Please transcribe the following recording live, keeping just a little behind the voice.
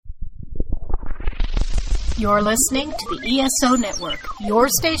You're listening to the ESO Network, your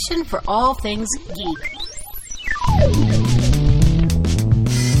station for all things geek.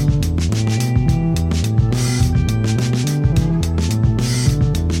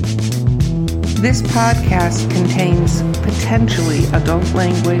 This podcast contains potentially adult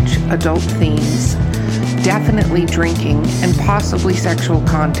language, adult themes, definitely drinking, and possibly sexual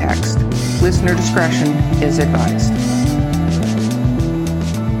context. Listener discretion is advised.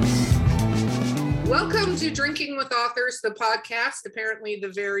 Welcome to Drinking with Authors, the podcast, apparently the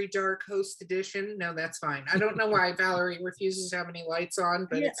very dark host edition. No, that's fine. I don't know why Valerie refuses to have any lights on,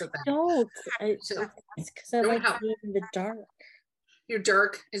 but it's a thing. Don't. It's because I like being in the dark. You're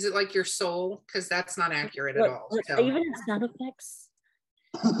dark? Is it like your soul? Because that's not accurate at all. So. Even in sound effects,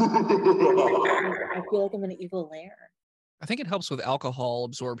 I feel like I'm in an evil lair. I think it helps with alcohol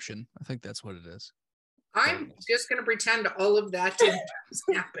absorption. I think that's what it is. I'm just going to pretend all of that didn't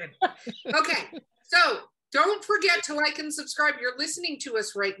happen. Okay, so don't forget to like and subscribe. You're listening to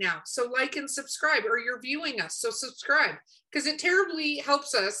us right now, so like and subscribe, or you're viewing us, so subscribe, because it terribly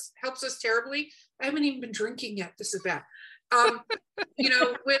helps us terribly. I haven't even been drinking yet. This is bad.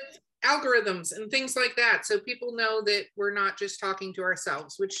 With algorithms and things like that, so people know that we're not just talking to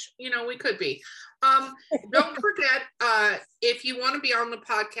ourselves, which we could be. Don't forget, if you want to be on the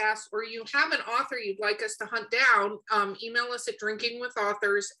podcast or you have an author you'd like us to hunt down, email us at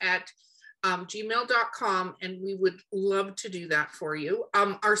drinkingwithauthors@gmail.com, and we would love to do that for you.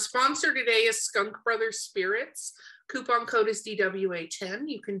 Our sponsor today is Skunk Brothers Spirits. Coupon code is DWA10.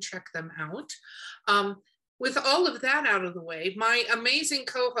 You can check them out. With all of that out of the way, my amazing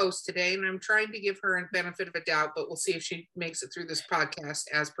co-host today, and I'm trying to give her a benefit of a doubt, but we'll see if she makes it through this podcast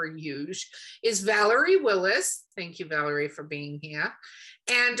as per usual, is Valerie Willis. Thank you, Valerie, for being here.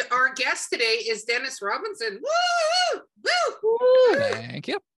 And our guest today is Dennis Robinson. Woo! Woo! Woo! Thank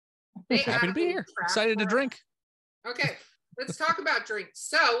you. Happy to be here. Excited to drink. Okay, let's talk about drinks.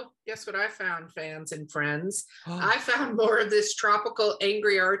 So, guess what I found, fans and friends? I found more of this tropical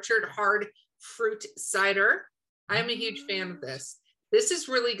Angry Orchard hard fruit cider. I'm a huge fan of this. This is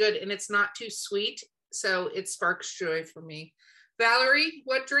really good, and it's not too sweet, so it sparks joy for me. Valerie,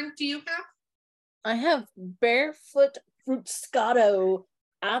 what drink do you have? I have Barefoot Fruscato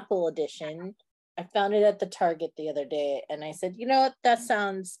Apple Edition. I found it at the Target the other day, and I said, you know what, that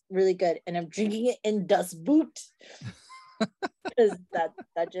sounds really good, and I'm drinking it in Das Boot because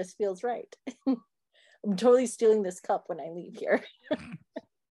that just feels right. I'm totally stealing this cup when I leave here.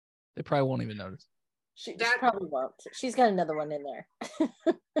 They probably won't even notice. She probably won't. She's got another one in there.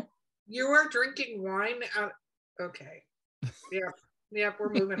 You are drinking wine out. Okay. Yeah,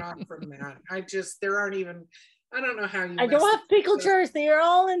 we're moving on from that. I don't know how you. I don't have pickle jars. They are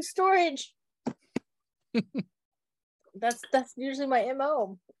all in storage. That's usually my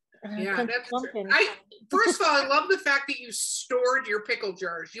MO. Yeah, first of all, I love the fact that you stored your pickle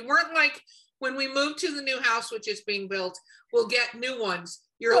jars. You weren't like, when we move to the new house, which is being built, we'll get new ones.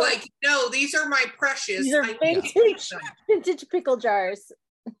 You're like, no, these are my precious. These are vintage pickle jars.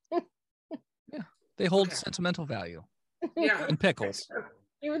 Yeah, they hold sentimental value. Yeah, and pickles.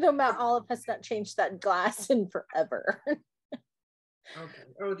 Even though Mount Olive has not changed that glass in forever. Okay.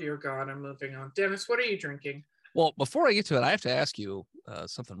 Oh dear God, I'm moving on. Dennis, what are you drinking? Well, before I get to it, I have to ask you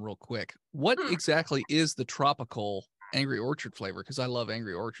something real quick. What exactly is the tropical Angry Orchard flavor? Because I love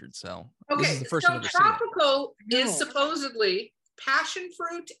Angry Orchard, so this is the first I've ever seen it. Tropical is supposedly passion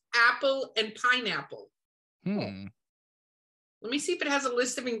fruit, apple, and pineapple. Let me see if it has a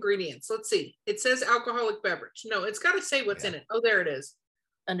list of ingredients. Let's see. It says alcoholic beverage. No, it's got to say what's in it. Oh, there it is.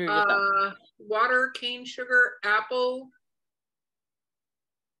 Under your thumb. Water, cane sugar, apple,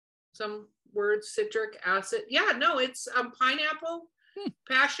 some words, citric acid. Yeah, no, it's pineapple,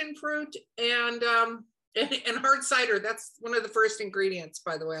 passion fruit, and hard cider. That's one of the first ingredients,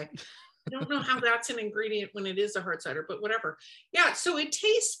 by the way. I don't know how that's an ingredient when it is a hard cider, but whatever. Yeah, so it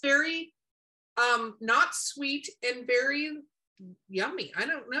tastes very not sweet and very yummy. I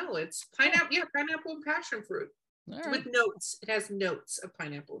don't know. It's pineapple, pineapple and passion fruit with notes. It has notes of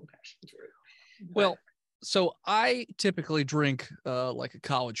pineapple and passion fruit. Well, so I typically drink like a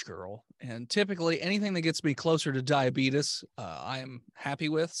college girl, and typically anything that gets me closer to diabetes, I am happy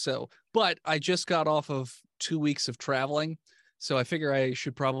with. But I just got off of 2 weeks of traveling, so I figure I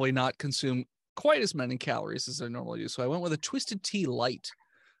should probably not consume quite as many calories as I normally do. So I went with a Twisted Tea Light.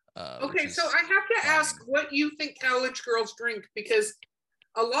 Okay, so I have to ask what you think college girls drink, because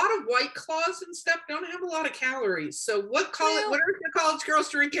a lot of White Claws and stuff don't have a lot of calories. So what are the college girls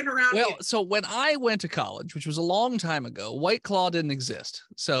drinking around here? So when I went to college, which was a long time ago, White Claw didn't exist.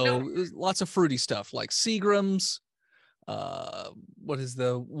 So lots of fruity stuff like Seagram's, what is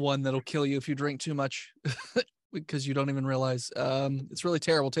the one that'll kill you if you drink too much because you don't even realize. It's really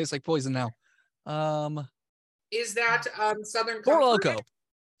terrible. Tastes like poison now. Is that Southern Four Comfort? Loko.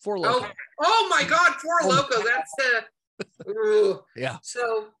 Four Loko. Oh my God, Four Loko. That's the. Ooh. Yeah.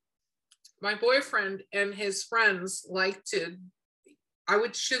 So my boyfriend and his friends like to,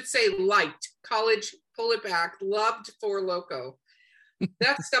 should say liked, college, pull it back, loved Four Loko.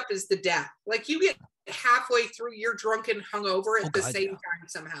 That stuff is the death. Like you get halfway through, you're drunk and hungover at the same time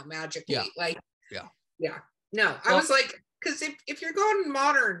somehow, magically. Yeah. Yeah. No, I was like, because if you're going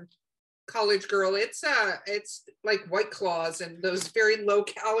modern college girl, it's like White Claws and those very low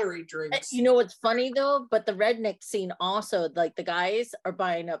calorie drinks. You know what's funny though? But the redneck scene also, like the guys are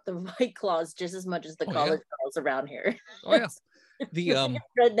buying up the White Claws just as much as the college girls around here. Oh yeah. The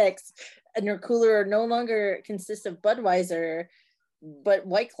rednecks and their cooler no longer consists of Budweiser, but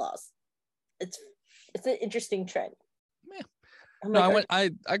White Claws. It's an interesting trend. Yeah. Like, I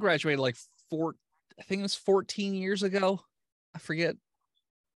graduated like I think it was 14 years ago. I forget.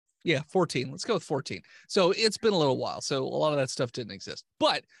 Yeah, 14. Let's go with 14. So it's been a little while. So a lot of that stuff didn't exist.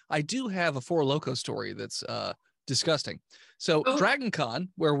 But I do have a Four Loko story that's disgusting. So Dragon Con,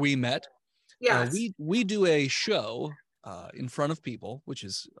 where we met, we do a show in front of people, which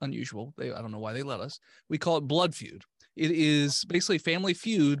is unusual. I don't know why they let us. We call it Blood Feud. It is basically Family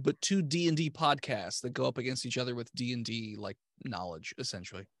Feud, but 2 D&D podcasts that go up against each other with D&D like knowledge,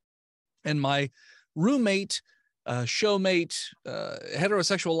 essentially. And my roommate, showmate,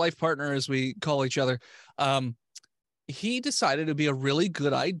 heterosexual life partner, as we call each other, he decided it'd be a really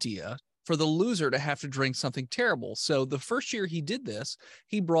good idea for the loser to have to drink something terrible. So the first year he did this,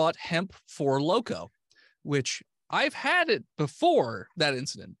 he brought hemp Four Loko, which I've had it before that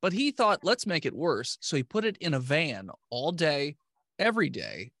incident, but he thought, let's make it worse. So he put it in a van all day, every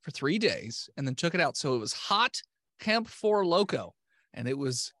day for 3 days, and then took it out. So it was hot hemp Four Loko, and it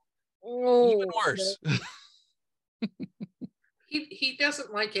was even worse. He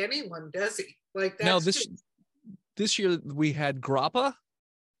doesn't like anyone, does he? Like that's no, this year we had grappa,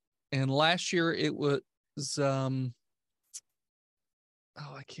 and last year it was I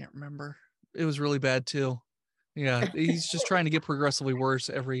can't remember. It was really bad too. Yeah, he's just trying to get progressively worse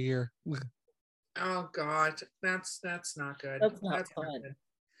every year. Oh God, that's not good. That's not fun. Not good.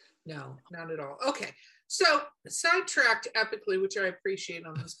 No, not at all. Okay, so sidetracked epically, which I appreciate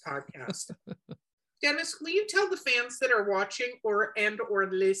on this podcast. Dennis, will you tell the fans that are watching or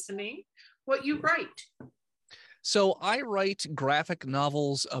listening what you write? So I write graphic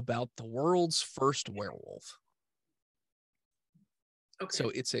novels about the world's first werewolf. Okay. So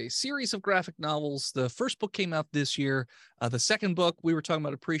it's a series of graphic novels. The first book came out this year. The second book, we were talking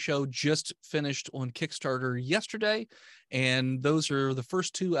about a pre-show, just finished on Kickstarter yesterday. And those are the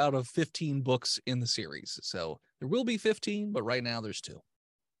first 2 out of 15 books in the series. So there will be 15, but right now there's 2.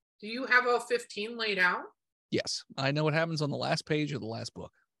 Do you have all 15 laid out? Yes. I know what happens on the last page of the last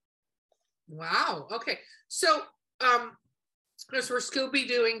book. Wow. Okay. So, as we're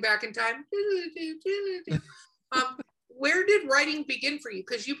Scooby-Dooing back in time, where did writing begin for you?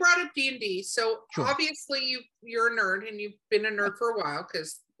 Because you brought up D&D, so Sure. Obviously you're a nerd, and you've been a nerd for a while.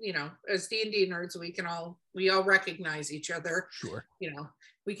 Because as D&D nerds, we all recognize each other. Sure.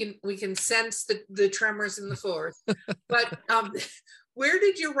 We can sense the tremors in the floor. But where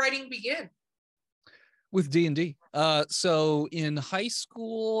did your writing begin? With D&D. So in high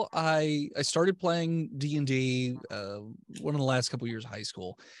school, I started playing D&D one of the last couple of years of high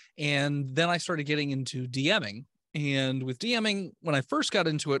school. And then I started getting into DMing. And with DMing, when I first got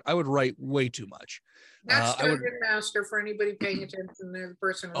into it, I would write way too much. That's Dungeon Master, for anybody paying attention. The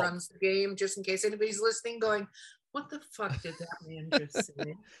person who runs the game, just in case anybody's listening going, what the fuck did that man just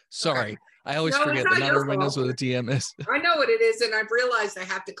say? Sorry. Okay. I always No, forget it's that not not your everyone knows fault. what a DM is. I know what it is, and I've realized I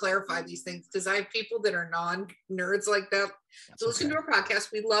have to clarify these things because I have people that are non-nerds like that. That's Listen okay. to our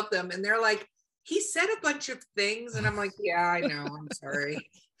podcast. We love them. And they're like, he said a bunch of things. And I'm like, yeah, I know. I'm sorry.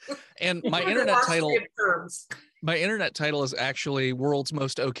 And my Look at the internet varsity title, of terms. my internet title is actually World's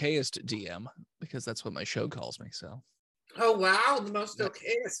Most Okayest DM, because that's what my show calls me. So Oh, wow. The most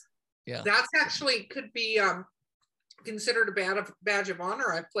okay. yeah. That's actually could be considered a badge of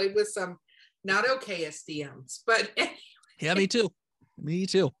honor. I've played with some not okay DMs, but Yeah, me too. Me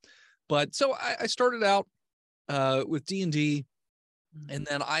too. But so I started out with D&D, and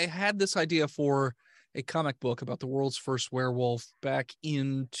then I had this idea for a comic book about the world's first werewolf back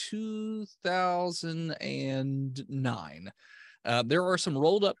in 2009. There are some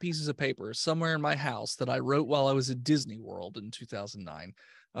rolled up pieces of paper somewhere in my house that I wrote while I was at Disney World in 2009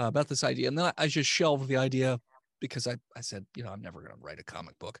 about this idea. And then I just shelved the idea because I said, I'm never going to write a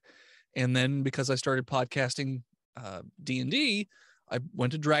comic book. And then because I started podcasting D&D, I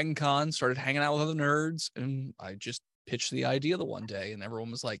went to Dragon Con, started hanging out with other nerds, and I just pitched the idea the one day, and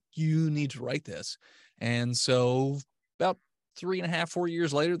everyone was like, you need to write this. And so about 3.5, 4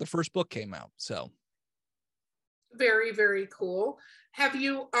 years later, the first book came out. So very, very cool. Have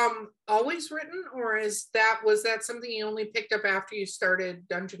you always written, or was that something you only picked up after you started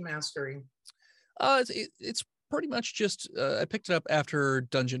dungeon mastering? It's pretty much just I picked it up after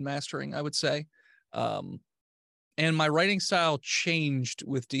dungeon mastering, I would say. And my writing style changed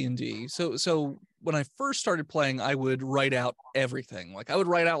with D&D. So when I first started playing, I would write out everything. Like I would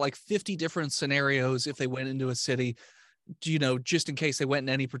write out like 50 different scenarios if they went into a city, just in case they went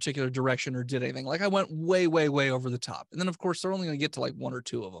in any particular direction or did anything. Like I went way, way, way over the top. And then of course they're only going to get to like 1 or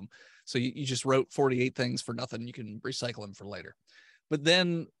 2 of them. So you just wrote 48 things for nothing. You can recycle them for later. But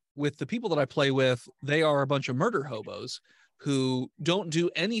then with the people that I play with, they are a bunch of murder hobos who don't do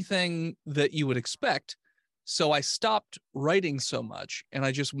anything that you would expect. So I stopped writing so much and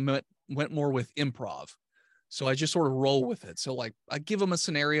I just went more with improv. So I just sort of roll with it. So like I give them a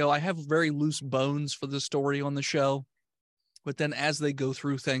scenario. I have very loose bones for the story on the show, but then as they go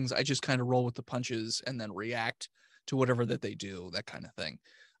through things, I just kind of roll with the punches and then react to whatever that they do, that kind of thing.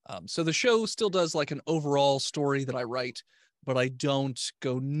 So the show still does like an overall story that I write, but I don't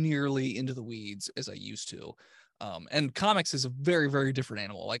go nearly into the weeds as I used to. And comics is a very, very different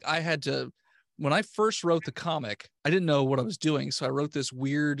animal. Like when I first wrote the comic, I didn't know what I was doing. So I wrote this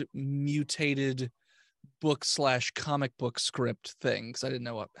weird mutated book/comic book script thing because I didn't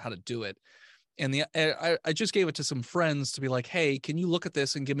know how to do it. And I just gave it to some friends to be like, hey, can you look at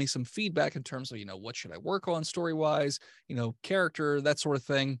this and give me some feedback in terms of, what should I work on story-wise, character, that sort of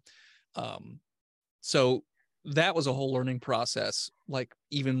thing. So that was a whole learning process, like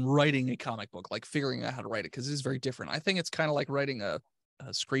even writing a comic book, like figuring out how to write it, because it is very different. I think it's kind of like writing a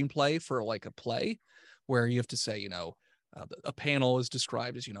screenplay for like a play where you have to say, a panel is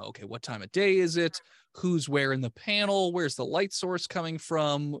described as, okay, what time of day is it? Who's where in the panel? Where's the light source coming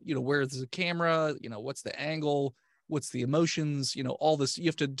from? Where's the camera? What's the angle? What's the emotions? All this. You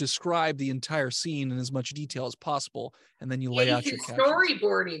have to describe the entire scene in as much detail as possible. And then you lay out your captions.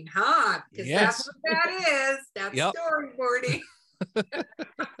 Storyboarding, huh? Because yes. That's what that is. That's yep. storyboarding.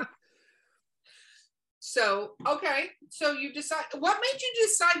 So, okay. So you decide, what made you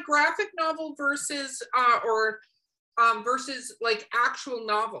decide graphic novel versus versus like actual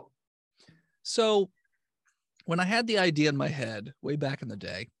novel? So when I had the idea in my head way back in the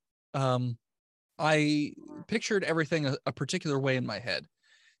day, I pictured everything a particular way in my head.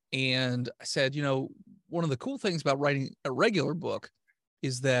 And I said, one of the cool things about writing a regular book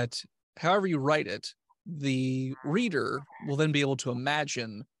is that however you write it, the reader will then be able to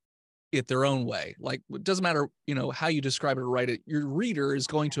imagine it their own way. Like it doesn't matter, how you describe it or write it, your reader is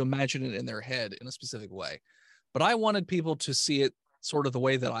going to imagine it in their head in a specific way. But I wanted people to see it sort of the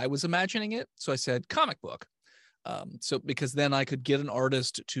way that I was imagining it. So I said comic book. So because then I could get an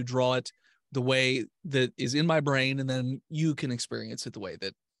artist to draw it the way that is in my brain, and then you can experience it the way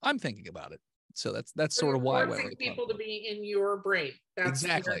that I'm thinking about it. So that's sort of why I went with people to be in your brain. That's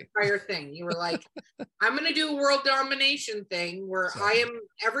exactly the entire thing. You were like, I'm going to do a world domination thing where exactly.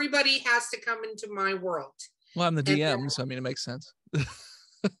 Everybody has to come into my world. Well, I'm the DM, so I mean, it makes sense.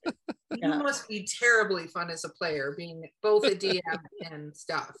 You must be terribly fun as a player, being both a DM and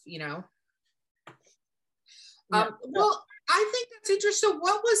stuff, Well, I think that's interesting. So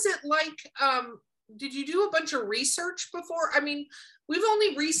what was it like? Did you do a bunch of research before? I mean, we've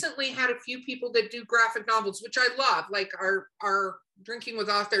only recently had a few people that do graphic novels, which I love. Like our Drinking with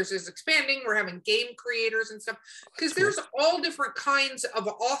Authors is expanding. We're having game creators and stuff, because there's all different kinds of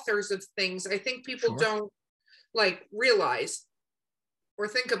authors of things. I think people don't like realize or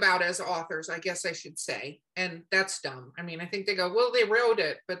think about as authors, I guess I should say. And that's dumb. I mean, I think they go, well, they wrote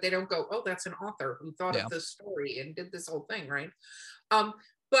it, but they don't go, oh, that's an author who thought of this story and did this whole thing, right?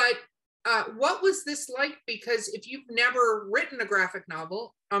 But what was this like? Because if you've never written a graphic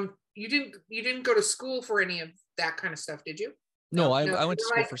novel, you didn't go to school for any of that kind of stuff, did you? No, I went to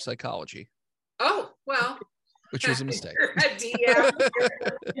school for psychology. Oh, well. Which was a mistake. A DM.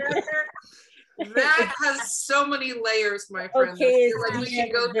 That has so many layers, my friend. Okay, like we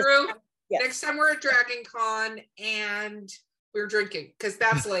should go through next time we're at Dragon Con and we're drinking, because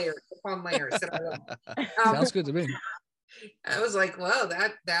that's layers upon layers that I love. Sounds good to me. I was like, well,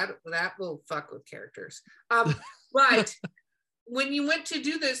 that will fuck with characters. But when you went to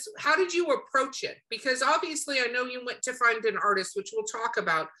do this, how did you approach it? Because obviously I know you went to find an artist, which we'll talk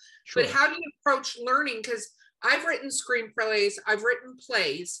about, but how do you approach learning? Because I've written screenplays, I've written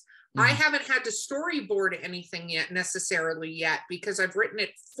plays, I haven't had to storyboard anything yet because I've written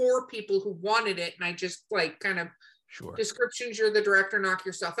it for people who wanted it, and I just like kind of descriptions. You're the director, knock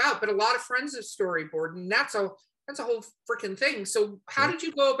yourself out. But a lot of friends have storyboard, and that's a whole freaking thing. So how did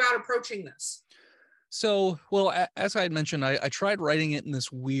you go about approaching this? So, well, as I had mentioned, I tried writing it in this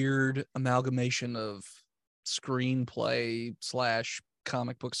weird amalgamation of screenplay /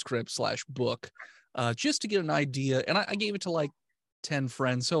 comic book script / book, just to get an idea. And I gave it to like 10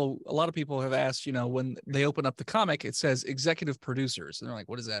 friends. So a lot of people have asked, when they open up the comic, it says executive producers. And they're like,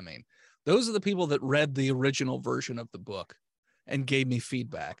 what does that mean? Those are the people that read the original version of the book and gave me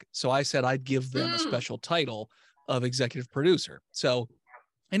feedback. So I said I'd give them a special title of executive producer. So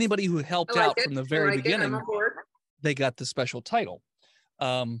anybody who helped out from the very beginning, they got the special title.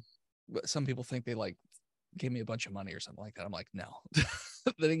 Some people think they gave me a bunch of money or something like that. I'm like, no,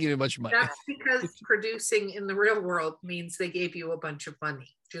 they didn't give me a bunch of money. That's because producing in the real world means they gave you a bunch of money,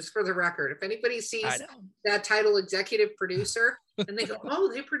 just for the record. If anybody sees that title, executive producer, and they go, oh,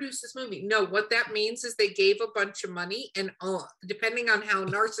 they produced this movie. No, what that means is they gave a bunch of money, and depending on how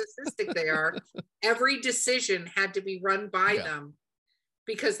narcissistic they are, every decision had to be run by them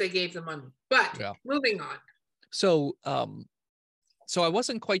because they gave the money. But moving on. So, so I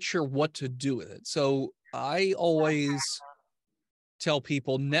wasn't quite sure what to do with it. So I always tell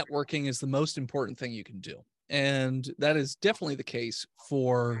people networking is the most important thing you can do. And that is definitely the case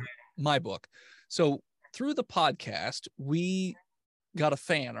for my book. So through the podcast, we got a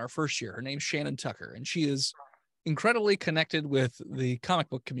fan our first year. Her name's Shannon Tucker, and she is incredibly connected with the comic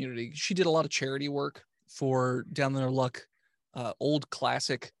book community. She did a lot of charity work for Down Their Luck, old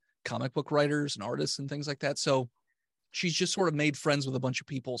classic comic book writers and artists and things like that. So she's just sort of made friends with a bunch of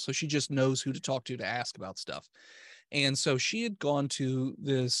people. So she just knows who to talk to ask about stuff. And so she had gone to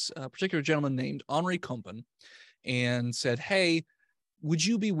this particular gentleman named Henri Compen and said, hey, would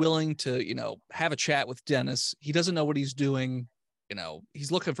you be willing to, have a chat with Dennis? He doesn't know what he's doing.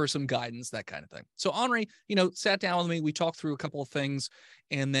 He's looking for some guidance, that kind of thing. So Henri, sat down with me. We talked through a couple of things.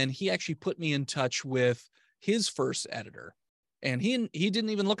 And then he actually put me in touch with his first editor. And he didn't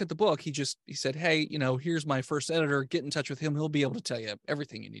even look at the book. He said, hey, here's my first editor. Get in touch with him. He'll be able to tell you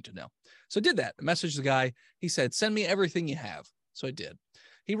everything you need to know. So I did that. I messaged the guy. He said, send me everything you have. So I did.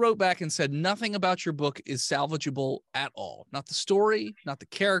 He wrote back and said, nothing about your book is salvageable at all. Not the story, not the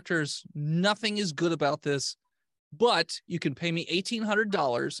characters. Nothing is good about this. But you can pay me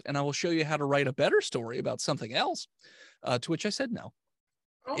 $1,800 and I will show you how to write a better story about something else. To which I said no.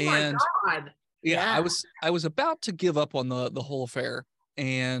 Oh my God. Yeah, I was about to give up on the whole affair,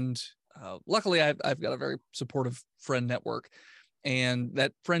 and luckily I've got a very supportive friend network, and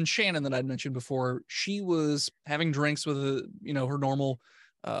that friend Shannon that I'd mentioned before, she was having drinks with her normal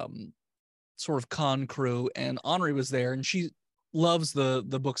sort of con crew, and Henri was there, and she loves the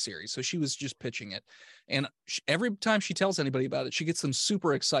book series, so she was just pitching it, and every time she tells anybody about it, she gets them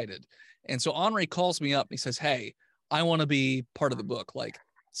super excited, and so Henri calls me up and he says, hey, I want to be part of the book,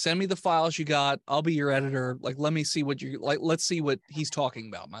 send me the files you got. I'll be your editor. Let me see what let's see what he's talking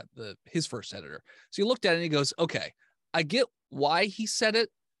about. His first editor. So he looked at it and he goes, okay, I get why he said it,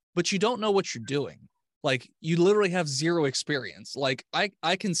 but you don't know what you're doing. You literally have zero experience.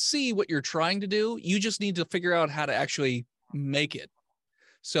 I can see what you're trying to do. You just need to figure out how to actually make it.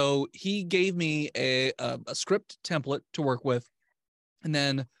 So he gave me a script template to work with. And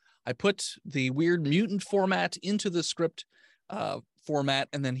then I put the weird mutant format into the script format,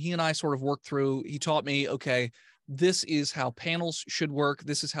 and then he and I sort of worked through. He taught me, okay, this is how panels should work.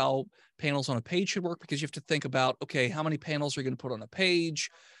 This is how panels on a page should work, because you have to think about, okay, how many panels are you going to put on a page?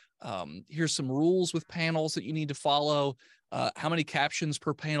 Here's some rules with panels that you need to follow. How many captions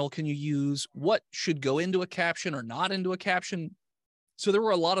per panel can you use? What should go into a caption or not into a caption? So there were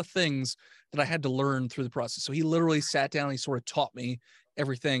a lot of things that I had to learn through the process. So he literally sat down and he sort of taught me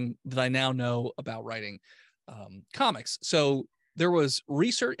everything that I now know about writing comics. So there was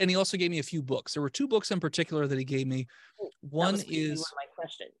research, and he also gave me a few books. There were 2 books in particular that he gave me. One is one of my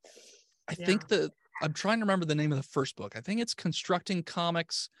questions. I think I'm trying to remember the name of the first book. I think it's Constructing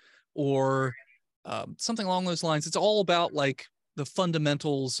Comics or something along those lines. It's all about the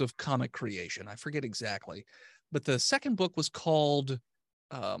fundamentals of comic creation. I forget exactly. But the second book was called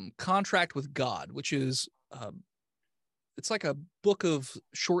Contract with God, which is it's like a book of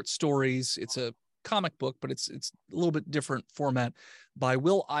short stories. It's a comic book, but it's a little bit different format, by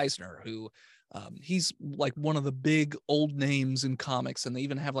Will Eisner, who he's one of the big old names in comics, and they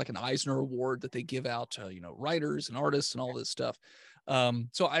even have an Eisner Award that they give out to writers and artists and all this stuff.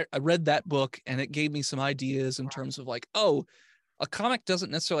 So I read that book, and it gave me some ideas in terms of a comic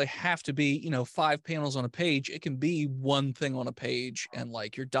doesn't necessarily have to be, 5 panels on a page. It can be one thing on a page, and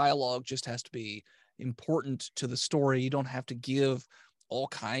like your dialogue just has to be important to the story. You don't have to give all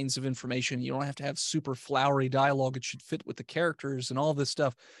kinds of information. You don't have to have super flowery dialogue. It should fit with the characters and all this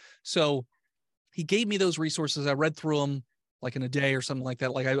stuff. So he gave me those resources. I read through them like in a day or something like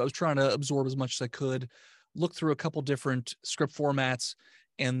that. Like I was trying to absorb as much as I could, look through a couple different script formats,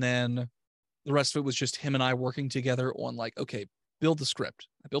 and then the rest of it was just him and I working together on like, okay, build the script.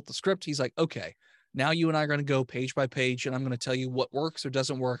 I built the script. He's like, okay, now you and I are going to go page by page, and I'm going to tell you what works or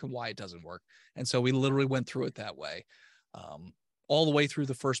doesn't work and why it doesn't work. And so we literally went through it that way, all the way through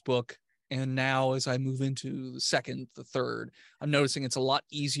the first book. And now as I move into the second, the third, I'm noticing it's a lot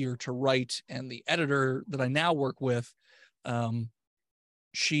easier to write. And the editor that I now work with,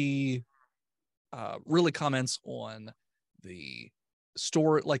 she really comments on the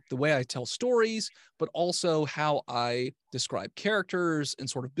story, like the way I tell stories, but also how I describe characters and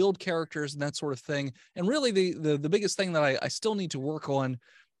sort of build characters and that sort of thing. And really the biggest thing that I still need to work on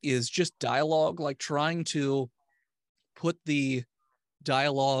is just dialogue, like trying to put the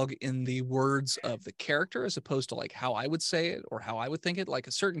dialogue in the words of the character as opposed to like how I would say it or how I would think it. Like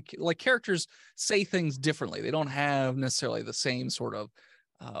like characters say things differently. They don't have necessarily the same sort of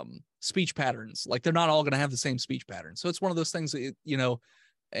speech patterns. Like they're not all going to have the same speech pattern. So it's one of those things that,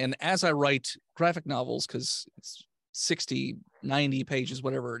 and as I write graphic novels, because it's 60, 90 pages,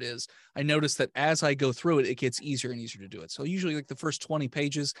 whatever it is, I notice that as I go through it, it gets easier and easier to do it. So usually like the first 20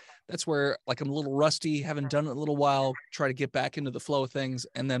 pages, that's where like I'm a little rusty, haven't done it in a little while, try to get back into the flow of things.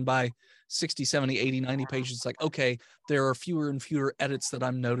 And then by 60, 70, 80, 90 pages, it's like, okay, there are fewer and fewer edits that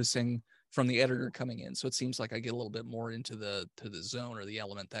I'm noticing from the editor coming in. So it seems like I get a little bit more into the zone or the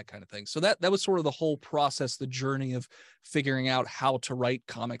element, that kind of thing. So that was sort of the whole process, the journey of figuring out how to write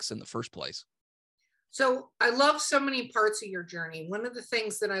comics in the first place. So I love so many parts of your journey. One of the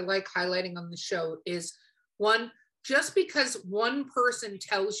things that I like highlighting on the show is, one, just because one person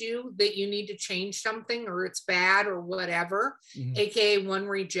tells you that you need to change something or it's bad or whatever, aka one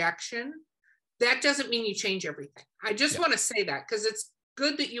rejection, that doesn't mean you change everything. I just want to say that, because it's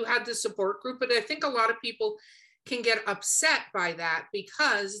good that you had the support group, but I think a lot of people can get upset by that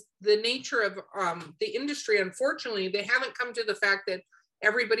because the nature of the industry, unfortunately, they haven't come to the fact that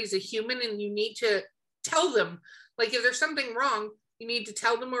everybody's a human and you need to tell them, like if there's something wrong, you need to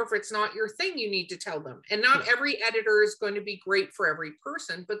tell them, or if it's not your thing, you need to tell them. And not every editor is going to be great for every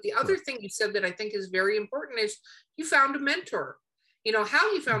person. But the other thing you said that I think is very important is you found a mentor.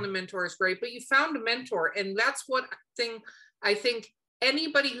 How you found a mentor is great, but you found a mentor. And that's what thing I think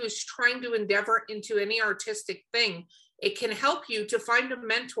anybody who's trying to endeavor into any artistic thing, it can help you to find a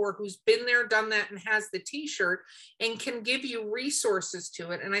mentor who's been there, done that, and has the t-shirt and can give you resources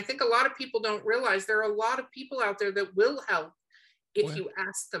to it. And I think a lot of people don't realize there are a lot of people out there that will help if you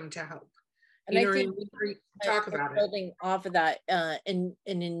ask them to help. And I think talk about it. Building off of that, and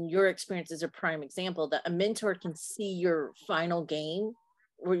in your experience as a prime example, that a mentor can see your final game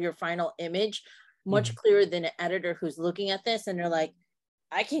or your final image much clearer than an editor who's looking at this and they're like,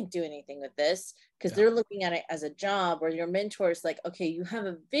 I can't do anything with this, because they're looking at it as a job, or your mentor is like, okay, you have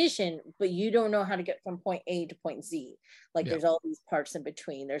a vision, but you don't know how to get from point A to point Z. Like there's all these parts in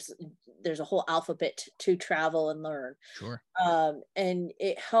between. There's a whole alphabet to travel and learn. Sure. And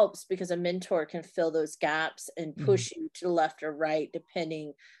it helps because a mentor can fill those gaps and push you to the left or right,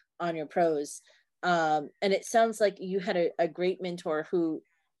 depending on your prose. And it sounds like you had a great mentor who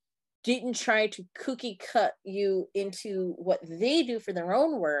didn't try to cookie cut you into what they do for their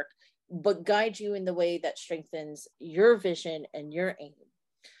own work, but guide you in the way that strengthens your vision and your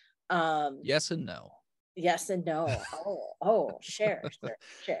aim. Yes and no. Yes and no. Share.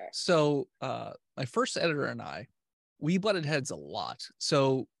 So my first editor and I, we butted heads a lot.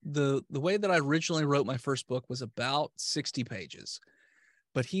 So the way that I originally wrote my first book was about 60 pages,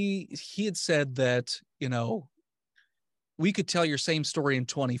 but he had said that, we could tell your same story in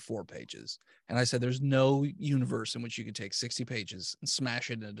 24 pages. And I said, there's no universe in which you could take 60 pages and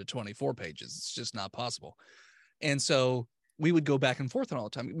smash it into 24 pages. It's just not possible. And so we would go back and forth all the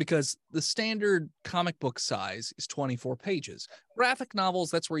time, because the standard comic book size is 24 pages. Graphic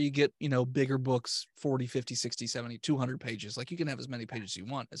novels, that's where you get, bigger books, 40, 50, 60, 70, 200 pages. Like you can have as many pages as you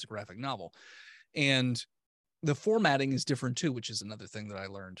want as a graphic novel. And the formatting is different too, which is another thing that I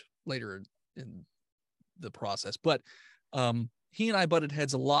learned later in the process. But he and I butted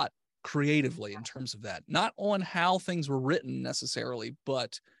heads a lot creatively in terms of that, not on how things were written necessarily,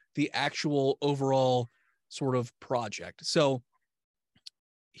 but the actual overall sort of project. So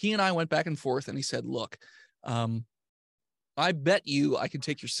he and I went back and forth, and he said, look, I I bet you I could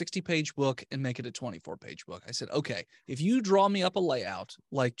take your 60-page book and make it a 24-page book. I said, okay, if you draw me up a layout,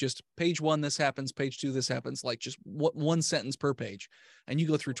 like just page 1, this happens, page 2, this happens, like just one sentence per page, and you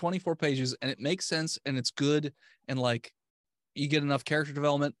go through 24 pages and it makes sense and it's good, and like you get enough character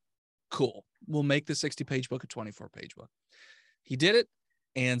development, cool. We'll make the 60-page book a 24-page book. He did it,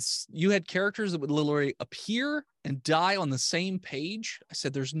 and you had characters that would literally appear and die on the same page. I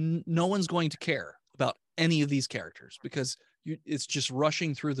said, there's no one's going to care about any of these characters because it's just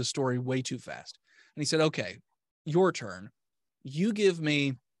rushing through the story way too fast. And he said, okay, your turn. You give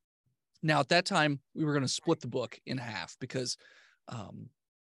me. Now, at that time, we were going to split the book in half because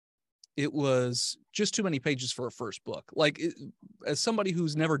it was just too many pages for a first book. Like, as somebody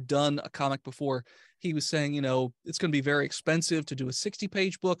who's never done a comic before, he was saying, you know, it's going to be very expensive to do a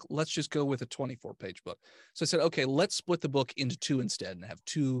 60-page book. Let's just go with a 24-page book. So I said, okay, let's split the book into 2 instead and have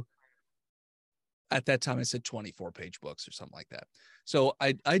 2. At that time, I said 24-page books or something like that. So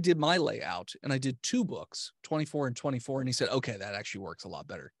I did my layout and I did 2 books, 24 and 24. And he said, okay, that actually works a lot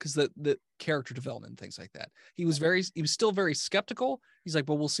better because the character development and things like that. He was still very skeptical. He's like,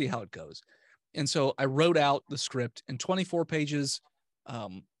 well, we'll see how it goes. And so I wrote out the script, and 24 pages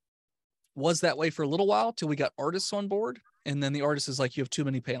was that way for a little while till we got artists on board. And then the artist is like, you have too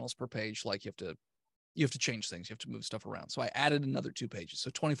many panels per page. Like you have to change things. You have to move stuff around. So I added another 2 pages. So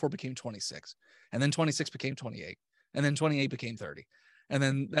 24 became 26, and then 26 became 28, and then 28 became 30. And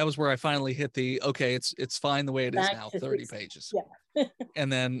then that was where I finally hit the, okay, it's fine the way it is now, 30 pages. Yeah.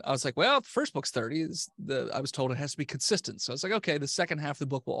 And then I was like, well, the first book's 30. I was told it has to be consistent. So I was like, okay, the second half of the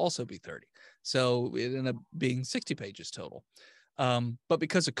book will also be 30. So it ended up being 60 pages total. But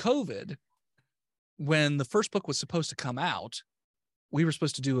because of COVID, when the first book was supposed to come out, we were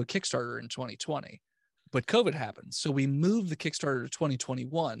supposed to do a Kickstarter in 2020. But COVID happened. So we moved the Kickstarter to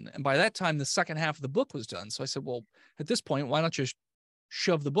 2021. And by that time, the second half of the book was done. So I said, well, at this point, why not just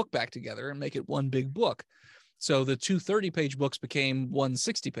shove the book back together and make it one big book? So the 2 30-page books became one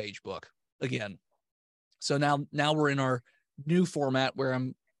 60-page book again. So now we're in our new format where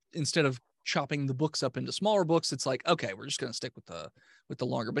instead of chopping the books up into smaller books, it's like, okay, we're just going to stick with the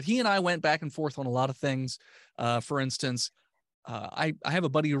longer. But he and I went back and forth on a lot of things. For instance, I have a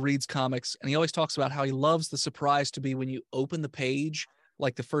buddy who reads comics, and he always talks about how he loves the surprise to be when you open the page,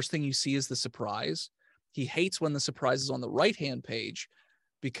 like the first thing you see is the surprise. He hates when the surprise is on the right-hand page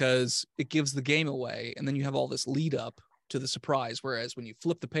because it gives the game away, and then you have all this lead up to the surprise. Whereas when you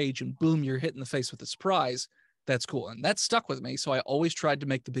flip the page and boom, you're hit in the face with the surprise, that's cool. And that stuck with me. So I always tried to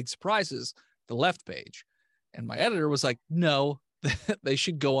make the big surprises the left page. And my editor was like, no, they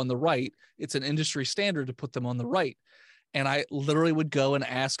should go on the right. It's an industry standard to put them on the right. And I literally would go and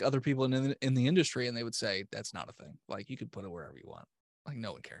ask other people in the industry, and they would say, that's not a thing. Like, you could put it wherever you want. Like,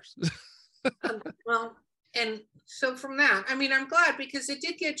 no one cares. Well, and so from that, I mean, I'm glad because it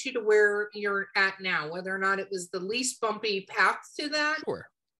did get you to where you're at now. Whether or not it was the least bumpy path to that, Sure.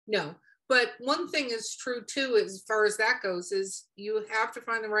 No. But one thing is true too, as far as that goes, is you have to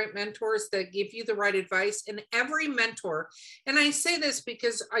find the right mentors that give you the right advice. And every mentor, and I say this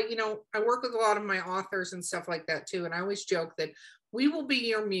because I work with a lot of my authors and stuff like that too. And I always joke that we will be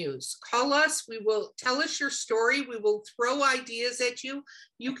your muse. Call us. We will tell us your story. We will throw ideas at you.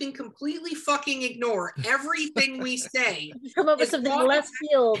 You can completely fucking ignore everything we say. Come up with something left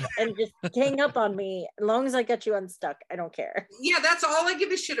field and just hang up on me. As long as I get you unstuck, I don't care. Yeah, that's all I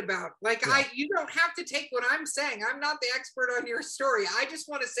give a shit about. Like, Yeah. you don't have to take what I'm saying. I'm not the expert on your story. I just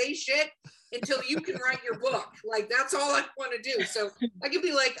want to say shit until you can write your book. Like, that's all I want to do. So I could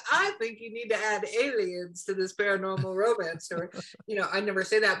be like, I think you need to add aliens to this paranormal romance story. I never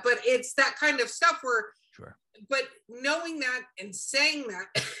say that, but it's that kind of stuff where, Sure. But knowing that and saying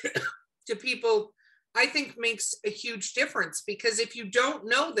that to people, I think makes a huge difference, because if you don't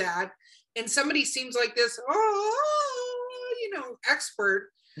know that and somebody seems like this,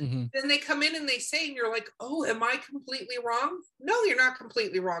 expert, Mm-hmm. then they come in and they say, and you're like, oh, am I completely wrong? No, you're not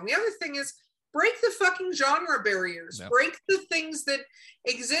completely wrong. The other thing is, break the fucking genre barriers, Yep. break the things that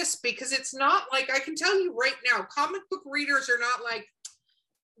exist, because it's not like, I can tell you right now, comic book readers are not like,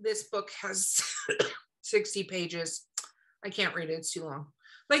 this book has 60 pages. I can't read it. It's too long.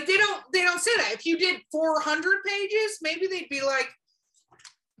 Like, they don't say that. If you did 400 pages, maybe they'd be like,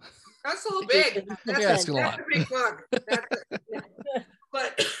 that's a little big. That's a lot. a big book.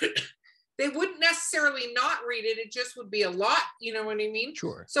 But they wouldn't necessarily not read it. It just would be a lot. You know what I mean?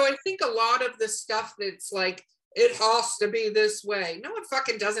 Sure. So I think a lot of the stuff that's like, it has to be this way. No, it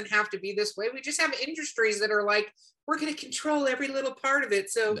fucking doesn't have to be this way. We just have industries that are like, we're going to control every little part of it.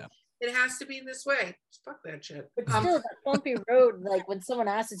 So Yeah. It has to be this way. Fuck that shit. But still, that bumpy road, like when someone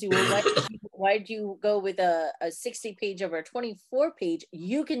asks you, well, why'd you go with a 60 page over a 24 page?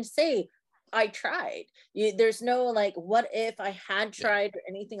 You can say, I tried. There's no like, what if I had tried or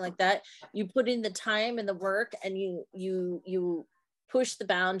anything like that. You put in the time and the work, and you push the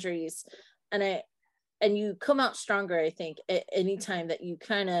boundaries, and you come out stronger, I think, at any time that you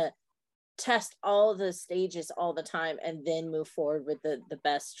kind of test all the stages all the time and then move forward with the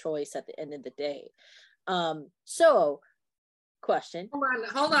best choice at the end of the day. So question.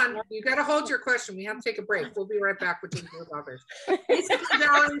 Hold on. You got to hold your question. We have to take a break. We'll be right back with Drinking with Authors. Basically,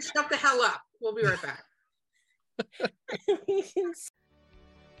 Valerie, shut the hell up. We'll be right back.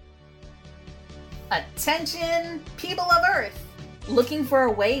 Attention, people of Earth. Looking for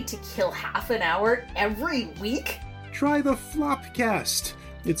a way to kill half an hour every week? Try the Flopcast.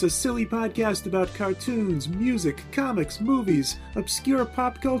 It's a silly podcast about cartoons, music, comics, movies, obscure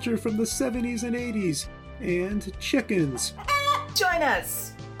pop culture from the 70s and 80s, and chickens. Join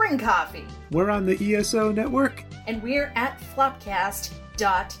us. Bring coffee. We're on the ESO network. And we're at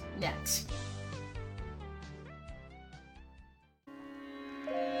flopcast.net.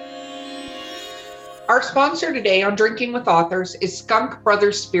 Our sponsor today on Drinking with Authors is Skunk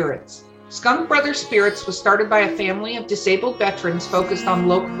Brothers Spirits. Skunk Brothers Spirits was started by a family of disabled veterans focused on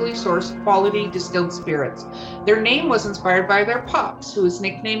locally sourced quality distilled spirits. Their name was inspired by their pops, who was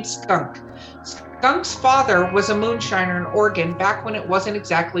nicknamed Skunk. Skunk's father was a moonshiner in Oregon back when it wasn't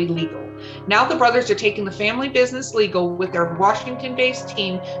exactly legal. Now the brothers are taking the family business legal with their Washington-based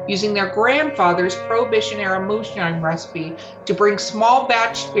team using their grandfather's Prohibition-era moonshine recipe to bring small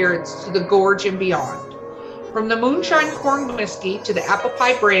batch spirits to the gorge and beyond. From the moonshine corn whiskey to the apple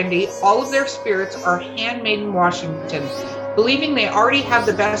pie brandy, all of their spirits are handmade in Washington. Believing they already have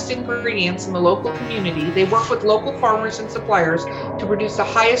the best ingredients in the local community, they work with local farmers and suppliers to produce the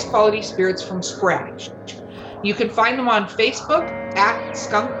highest quality spirits from scratch. You can find them on Facebook at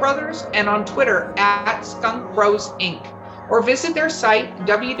Skunk Brothers and on Twitter at Skunk Bros Inc. Or visit their site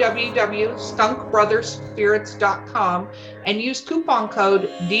www.skunkbrotherspirits.com and use coupon code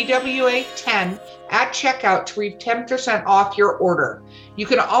DWA10 at checkout to reap 10% off your order. You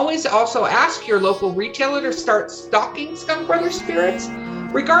can always also ask your local retailer to start stocking Skunk Brothers Spirits.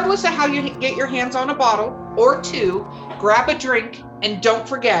 Regardless of how you get your hands on a bottle or two, grab a drink and don't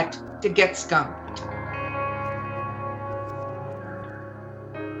forget to get skunked.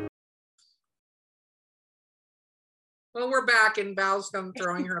 Well, we're back, and Val's come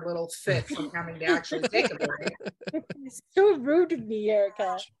throwing her little fit from having to actually take a break. It's so rude of me,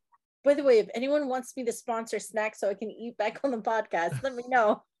 Erica. By the way, if anyone wants me to sponsor snacks so I can eat back on the podcast, let me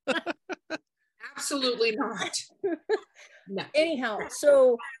know. Absolutely not. No. Anyhow,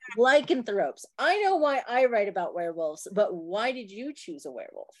 so lycanthropes. I know why I write about werewolves, but why did you choose a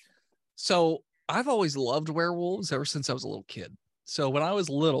werewolf? So I've always loved werewolves ever since I was a little kid. So when I was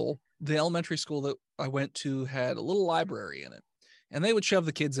little, the elementary school that I went to had a little library in it, and they would shove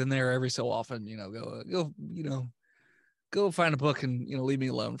the kids in there every so often, go find a book and, leave me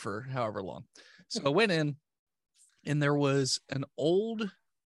alone for however long. So I went in, and there was an old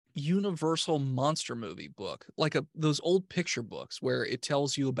Universal monster movie book, like those old picture books where it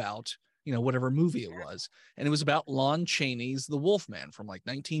tells you about, whatever movie it was. And it was about Lon Chaney's The Wolfman from like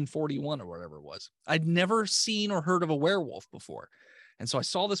 1941 or whatever it was. I'd never seen or heard of a werewolf before. And so I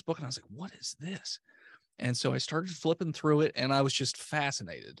saw this book and I was like, what is this? And so I started flipping through it, and I was just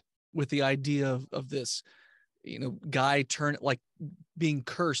fascinated with the idea of this, guy being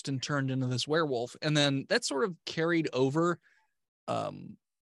cursed and turned into this werewolf. And then that sort of carried over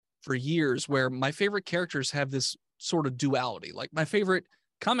for years, where my favorite characters have this sort of duality. Like my favorite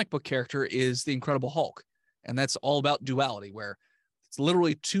comic book character is the Incredible Hulk. And that's all about duality, where it's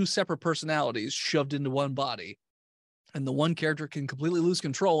literally two separate personalities shoved into one body. And the one character can completely lose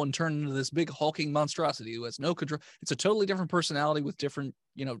control and turn into this big hulking monstrosity who has no control. It's a totally different personality with different,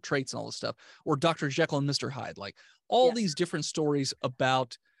 traits and all this stuff. Or Dr. Jekyll and Mr. Hyde, like all these different stories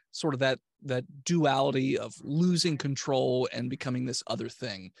about sort of that duality of losing control and becoming this other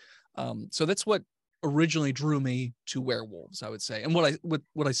thing. So that's what originally drew me to werewolves, I would say. And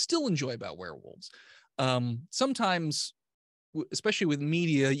what I still enjoy about werewolves, sometimes, especially with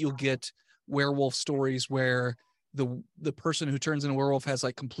media, you'll get werewolf stories where the person who turns into a werewolf has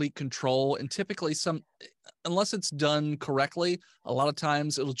like complete control, and typically unless it's done correctly, a lot of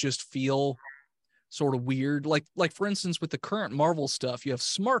times it'll just feel sort of weird. Like for instance, with the current Marvel stuff, you have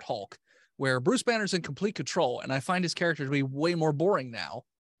Smart Hulk, where Bruce Banner's in complete control, and I find his character to be way more boring now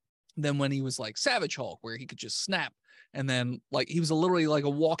than when he was like Savage Hulk, where he could just snap. And then like he was literally like a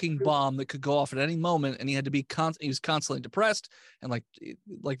walking bomb that could go off at any moment, and he had to be he was constantly depressed, and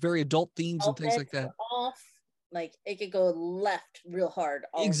like very adult themes and things like that. Off, like it could go left real hard.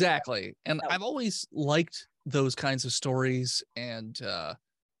 Exactly. And I've always liked those kinds of stories, and I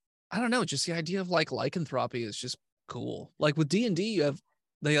don't know, just the idea of like lycanthropy is just cool. Like with D&D,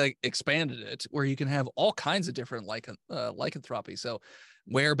 they like expanded it where you can have all kinds of different lycanthropy. So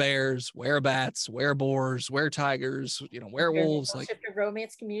werebears, werebats, werebores, weretigers, werewolves. Like if your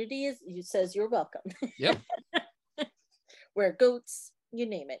romance community says you're welcome. Yep. Weregoats, you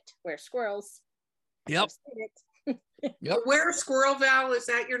name it. Weresquirrels. Yep. Yep. Weresquirrel, Val, is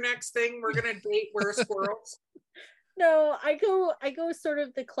that your next thing? We're gonna date weresquirrels. No, I go sort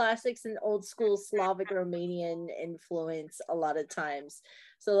of the classics and old school Slavic Romanian influence a lot of times.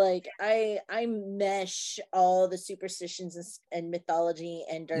 So like I mesh all the superstitions and mythology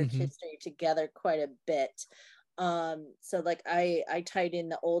and dark history together quite a bit. So like I tied in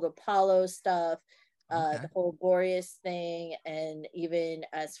the old Apollo stuff, the whole Boreas thing, and even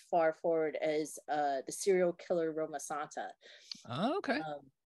as far forward as the serial killer Roma Santa. Oh, okay.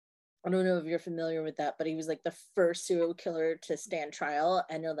 I don't know if you're familiar with that, but he was like the first serial killer to stand trial,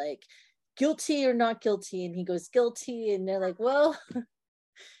 and they're like, guilty or not guilty? And he goes, guilty. And they're like, well,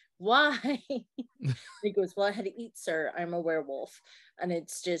 why? He goes, well, I had to eat, sir. I'm a werewolf. And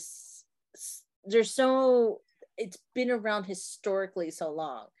it's just, it's been around historically so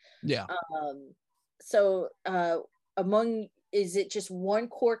long. Yeah. So is it just one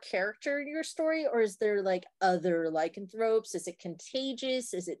core character in your story, or is there like other lycanthropes? Is it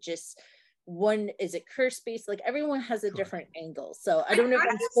contagious? Is it just one? Is it curse based? Like everyone has a different angle. So I don't know if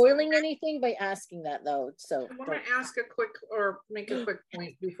I'm spoiling anything by asking that though. So I want to ask make a quick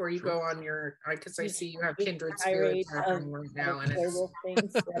point before you go on your, because I see you have kindred spirits happening right now. And it's,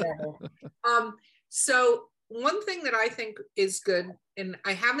 so one thing that I think is good, and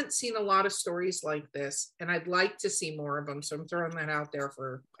I haven't seen a lot of stories like this, and I'd like to see more of them, so I'm throwing that out there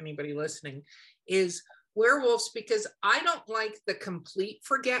for anybody listening, is werewolves, because I don't like the complete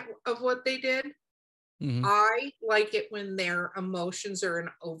forget of what they did. I like it when their emotions are in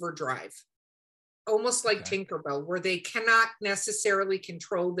overdrive, almost like Tinkerbell, where they cannot necessarily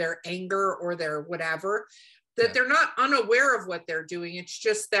control their anger or their whatever, that they're not unaware of what they're doing. It's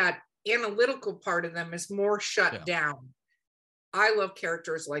just that analytical part of them is more shut down. I love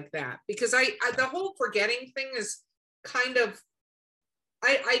characters like that, because I the whole forgetting thing is kind of,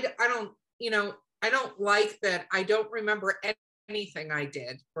 I don't like that. I don't remember anything I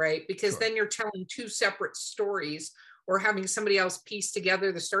did, right? Because then you're telling two separate stories, or having somebody else piece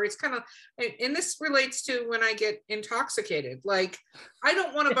together the story. It's kind of, and this relates to when I get intoxicated. Like, I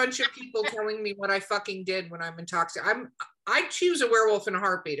don't want a bunch of people telling me what I fucking did when I'm intoxicated. I choose a werewolf in a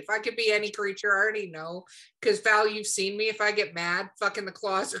heartbeat. If I could be any creature, I already know, because Val, you've seen me. If I get mad, fucking the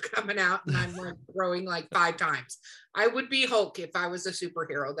claws are coming out and I'm like throwing like 5 times. I would be Hulk if I was a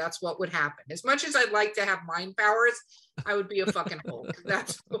superhero. That's what would happen. As much as I'd like to have mind powers, I would be a fucking Hulk.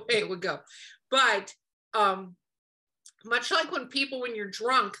 That's the way it would go. But much like when you're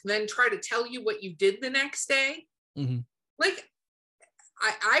drunk, then try to tell you what you did the next day. Like,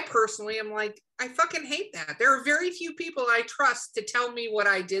 I personally am like, I fucking hate that. There are very few people I trust to tell me what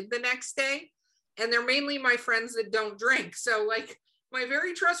I did the next day. And they're mainly my friends that don't drink. So like my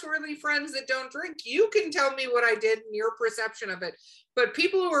very trustworthy friends that don't drink, you can tell me what I did and your perception of it. But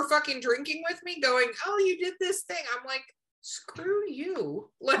people who are fucking drinking with me going, oh, you did this thing. I'm like, screw you.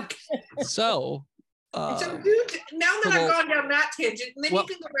 Like, so dude, now that I've gone down that tangent, and then you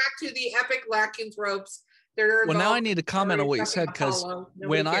can go back to the epic lycanthropes. Well, now I need to comment on what you said, because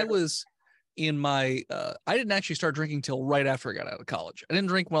when I was in my, I didn't actually start drinking till right after I got out of college. I didn't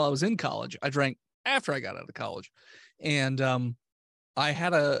drink while I was in college. I drank after I got out of college. And I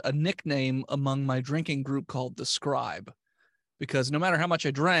had a nickname among my drinking group called the Scribe, because no matter how much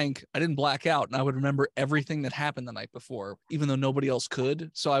I drank, I didn't black out, and I would remember everything that happened the night before, even though nobody else could.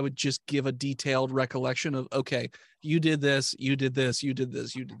 So I would just give a detailed recollection of, okay, you did this, you did this, you did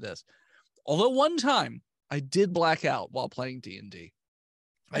this, you did this. Although one time I did black out while playing D&D.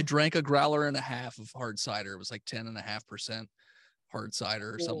 I drank a growler and a half of hard cider. It was like 10.5% hard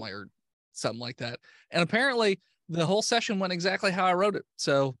cider or something like that. And apparently the whole session went exactly how I wrote it.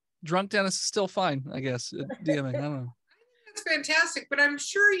 So drunk Dennis is still fine, I guess. DMing, I don't know. That's fantastic, but I'm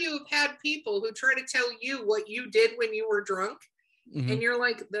sure you've had people who try to tell you what you did when you were drunk, and you're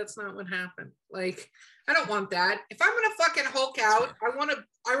like, that's not what happened. Like, I don't want that. If I'm gonna fucking Hulk out, I want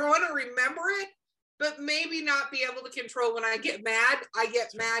to remember it, but maybe not be able to control when I get mad. I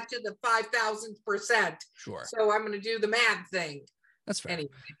get mad to the 5,000%. Sure. So I'm gonna do the mad thing. That's fair. Anyway.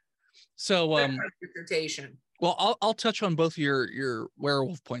 So That's my dissertation. well, I'll touch on both your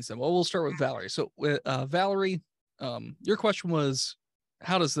werewolf points then. Well, we'll start with Valerie. So Valerie, your question was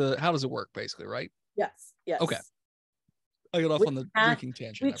how does it work basically, right? Yes. Okay. I got off Which on the path- drinking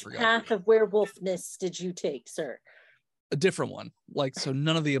tangent. I Which forgot. path of werewolfness did you take, sir? A different one. Like, so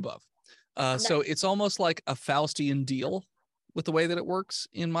none of the above. So it's almost like a Faustian deal with the way that it works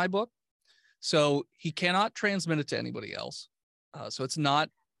in my book. So he cannot transmit it to anybody else. So it's not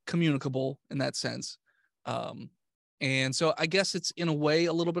communicable in that sense. And so I guess it's in a way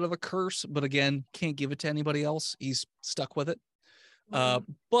a little bit of a curse, but again, can't give it to anybody else. He's stuck with it.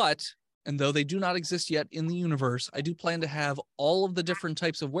 But, and though they do not exist yet in the universe, I do plan to have all of the different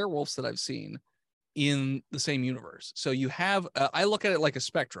types of werewolves that I've seen in the same universe. So you have, I look at it like a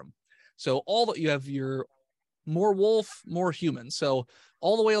spectrum. So you have your more wolf, more human. So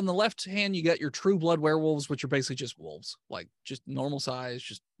all the way on the left hand, you got your true blood werewolves, which are basically just wolves, like just normal size,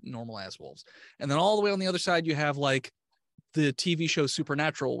 just normal ass wolves. And then all the way on the other side, you have like the TV show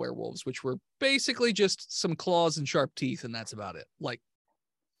Supernatural werewolves, which were basically just some claws and sharp teeth. And that's about it. Like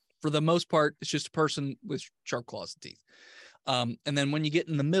for the most part, it's just a person with sharp claws and teeth. And then when you get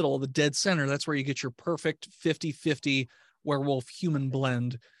in the middle, the dead center, that's where you get your perfect 50-50 werewolf human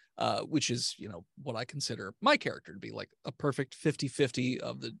blend, which is, what I consider my character to be like a perfect 50-50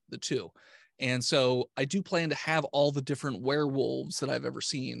 of the two. And so I do plan to have all the different werewolves that I've ever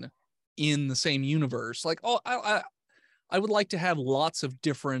seen in the same universe. Like, I would like to have lots of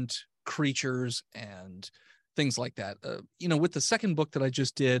different creatures and things like that. With the second book that I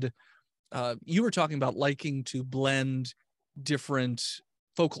just did, you were talking about liking to blend different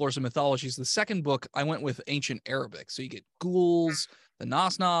folklores and mythologies. The second book, I went with ancient Arabic. So you get ghouls, the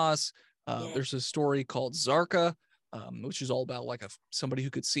Nas. There's a story called Zarqa, which is all about like somebody who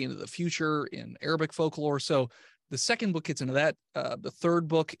could see into the future in Arabic folklore. So the second book gets into that. The third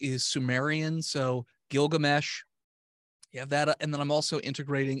book is Sumerian. So Gilgamesh, you have that. And then I'm also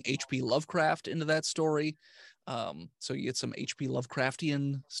integrating H.P. Lovecraft into that story. So you get some H.P.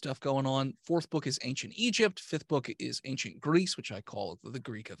 Lovecraftian stuff going on. Fourth book is ancient Egypt. Fifth book is ancient Greece, which I call the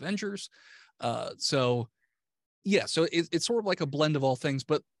Greek Avengers. So it's sort of like a blend of all things.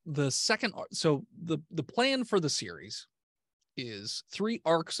 But the plan for the series is 3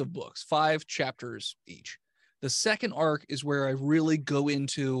 arcs of books, 5 chapters each. The second arc is where I really go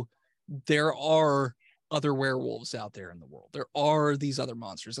into there are other werewolves out there in the world. There are these other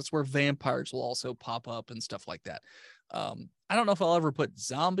monsters. That's where vampires will also pop up and stuff like that. I don't know if I'll ever put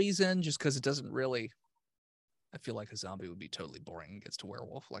zombies in just because it doesn't really, I feel like a zombie would be totally boring against a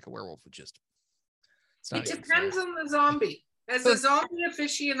werewolf. Like a werewolf would just, it depends on the zombie. As a zombie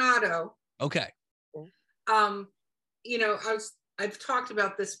aficionado. Okay. I've talked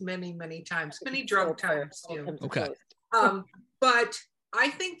about this many, many times, many drunk times too. Okay. But I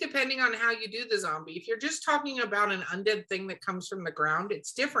think depending on how you do the zombie, if you're just talking about an undead thing that comes from the ground,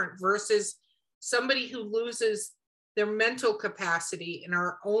 it's different versus somebody who loses their mental capacity and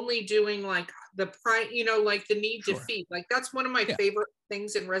are only doing like the like the need to feed. Like that's one of my favorite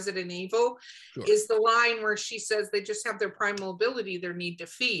things in Resident Evil is the line where she says they just have their primal ability, their need to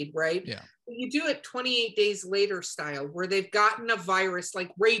feed, right? Yeah. But you do it 28 days later style where they've gotten a virus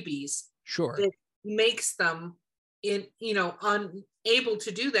like rabies that makes them unable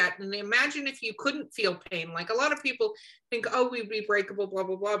to do that. And imagine if you couldn't feel pain. Like a lot of people think, we'd be breakable, blah,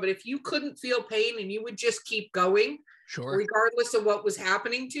 blah, blah. But if you couldn't feel pain and you would just keep going, regardless of what was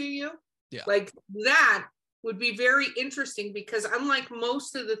happening to you, like that would be very interesting because unlike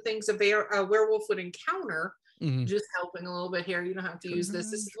most of the things a werewolf would encounter, just helping a little bit here, you don't have to use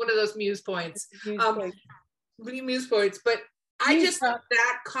this. This is one of those muse points. Muse points. But I just think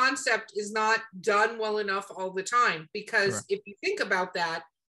that concept is not done well enough all the time because if you think about that,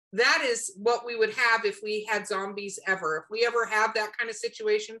 that is what we would have if we had zombies ever. If we ever have that kind of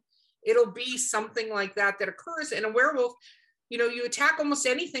situation, it'll be something like that occurs. And a werewolf, you attack almost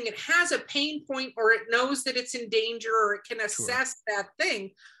anything. It has a pain point or it knows that it's in danger or it can assess that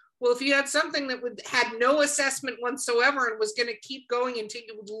thing. Well, if you had something that had no assessment whatsoever and was going to keep going until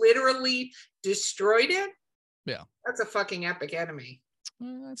you literally destroyed it, that's a fucking epic enemy.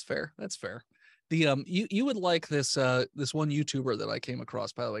 That's fair. The you would like this this one YouTuber that I came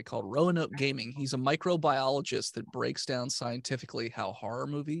across, by the way, called Roanoke Gaming. He's a microbiologist that breaks down scientifically how horror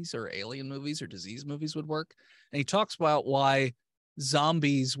movies or alien movies or disease movies would work, and he talks about why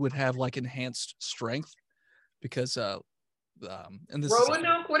zombies would have like enhanced strength because and this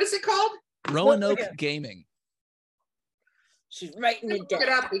Roanoke, what is it called? Roanoke Gaming. She's writing it down. Look it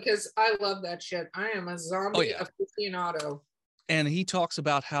up because I love that shit. I am a zombie aficionado. And he talks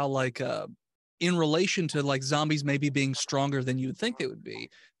about how like in relation to like zombies maybe being stronger than you would think they would be.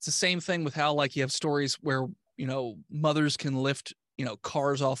 It's the same thing with how like you have stories where, you know, mothers can lift, you know,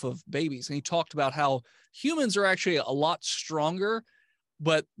 cars off of babies. And he talked about how humans are actually a lot stronger,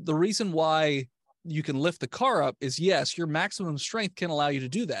 but the reason why you can lift the car up is, yes, your maximum strength can allow you to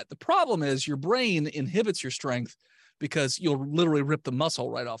do that. The problem is your brain inhibits your strength because you'll literally rip the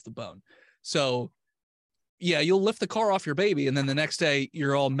muscle right off the bone. So yeah, you'll lift the car off your baby, and then the next day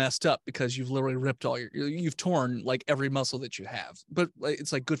you're all messed up because you've literally ripped you've torn like every muscle that you have. But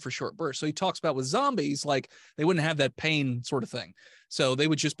it's like good for short bursts. So he talks about with zombies, like they wouldn't have that pain sort of thing. So they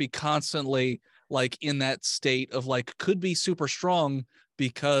would just be constantly like in that state of like could be super strong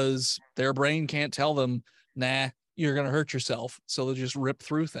because their brain can't tell them, nah, you're gonna hurt yourself. So they'll just rip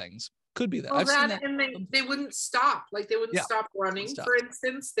through things. Could be that. Well, I've seen that. And they wouldn't stop. Like they wouldn't stop running. Stop. For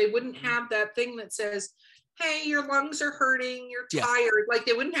instance, they wouldn't have that thing that says, hey, your lungs are hurting, you're tired. Like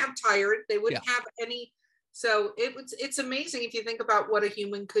they wouldn't have tired. They wouldn't have any. So it's amazing if you think about what a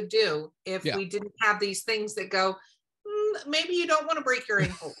human could do if we didn't have these things that go, maybe you don't want to break your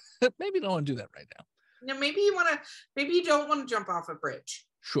ankle. Maybe you don't want to do that right now. No, maybe you don't want to jump off a bridge.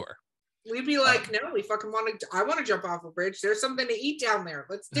 Sure. We'd be like, no, we fucking I want to jump off a bridge. There's something to eat down there.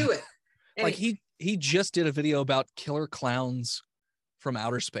 Let's do it. Like he just did a video about killer clowns from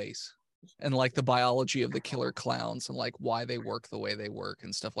outer space and like the biology of the killer clowns and like why they work the way they work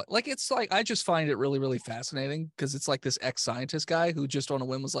and stuff like it's like I just find it really, really fascinating because it's like this ex-scientist guy who just on a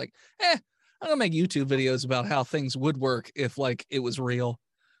whim was like, I'm gonna make YouTube videos about how things would work if like it was real.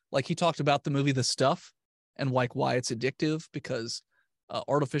 Like he talked about the movie The Stuff and like why it's addictive because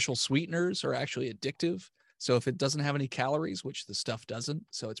artificial sweeteners are actually addictive. So if it doesn't have any calories, which the stuff doesn't,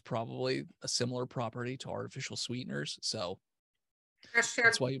 so it's probably a similar property to artificial sweeteners. So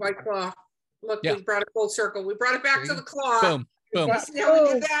that's why White Claw. Look, we brought it full circle. We brought it back to the claw. Boom. Boom. See how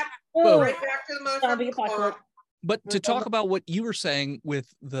we did that? Boom. Right back to the motherfucking claw. But to talk about what you were saying with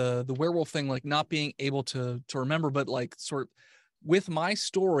the werewolf thing, like not being able to remember, but like sort of with my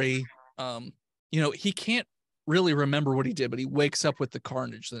story, you know, he can't really remember what he did, but he wakes up with the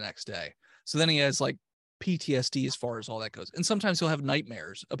carnage the next day. So then he has like PTSD as far as all that goes. And sometimes he'll have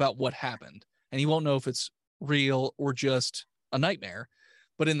nightmares about what happened and he won't know if it's real or just a nightmare.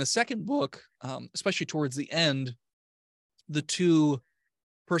 But in the second book, especially towards the end, the two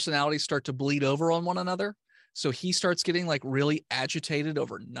personalities start to bleed over on one another. So he starts getting like really agitated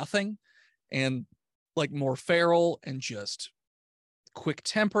over nothing and like more feral and just quick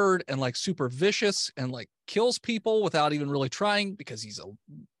tempered and like super vicious and like kills people without even really trying because he's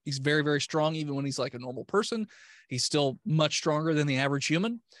very, very strong. Even when he's like a normal person, he's still much stronger than the average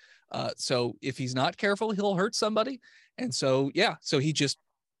human. So if he's not careful, he'll hurt somebody. And so,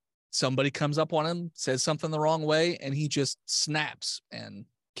 somebody comes up on him, says something the wrong way, and he just snaps and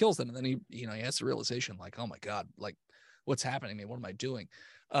kills them. And then he has the realization like, oh my God, like what's happening to me? What am I doing?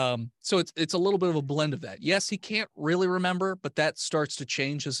 So it's a little bit of a blend of that. Yes, he can't really remember, but that starts to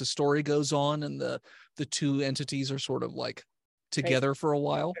change as the story goes on and the two entities are sort of like together for a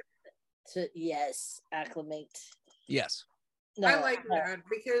while. Acclimate. Yes. No, I like that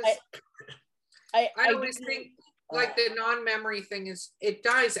because I always think like the non-memory thing it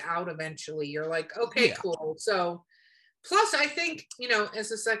dies out eventually. You're like, okay, cool. So plus I think,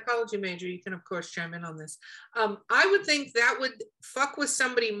 as a psychology major, you can of course chime in on this. I would think that would fuck with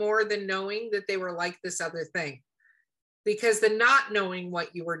somebody more than knowing that they were like this other thing, because the not knowing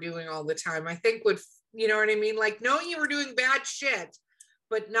what you were doing all the time, I think would, you know what I mean? Like knowing you were doing bad shit,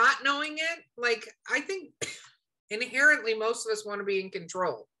 but not knowing it. Like, I think inherently most of us want to be in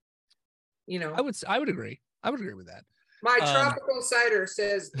control, I would agree. I would agree with that. My tropical cider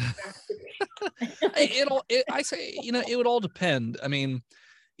says it would all depend. I mean,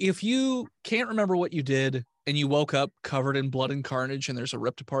 if you can't remember what you did and you woke up covered in blood and carnage and there's a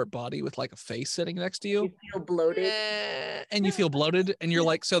ripped apart body with like a face sitting next to you, feel bloated. And you feel bloated and you're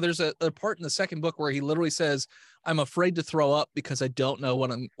like, so there's a part in the second book where he literally says, I'm afraid to throw up because I don't know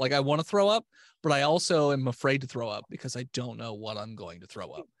what I'm like. I want to throw up, but I also am afraid to throw up because I don't know what I'm going to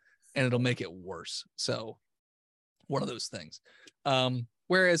throw up and it'll make it worse. So one of those things.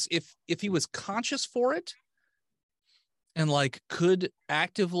 Whereas if he was conscious for it and like could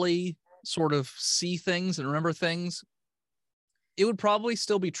actively sort of see things and remember things, it would probably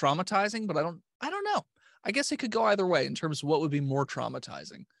still be traumatizing, but I don't know. I guess it could go either way in terms of what would be more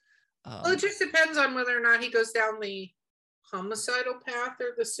traumatizing. Well, it just depends on whether or not he goes down the homicidal path or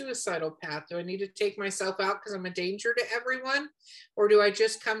the suicidal path. Do I need to take myself out because I'm a danger to everyone? Or do I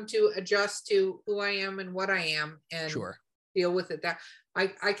just come to adjust to who I am and what I am and deal with it? That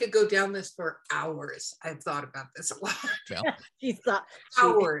I could go down this for hours. I've thought about this a lot. Yeah.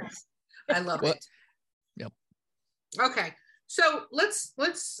 Hours. I love What? it. Yep. Okay. So let's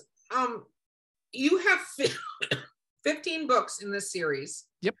you have 15 books in this series.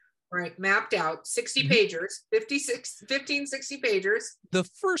 Yep. Right. Mapped out 60 Mhm. pages, 15, 60 pages. The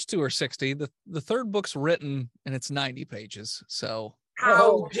first two are 60. The third book's written and it's 90 pages. So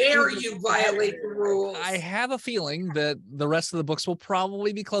How dare Jesus you violate the Christ. rules? I have a feeling that the rest of the books will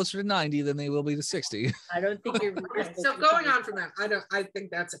probably be closer to 90 than they will be to 60. I don't think you're So going on from that, I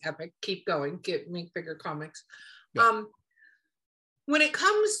think that's epic. Keep going. Make bigger comics. Yeah. When it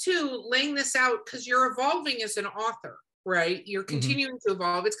comes to laying this out, because you're evolving as an author, right? You're continuing to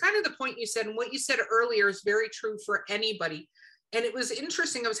evolve. It's kind of the point you said, and what you said earlier is very true for anybody. And it was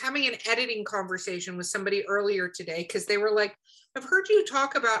interesting. I was having an editing conversation with somebody earlier today because they were like, I've heard you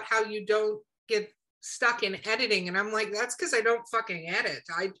talk about how you don't get stuck in editing. And I'm like, that's because I don't fucking edit.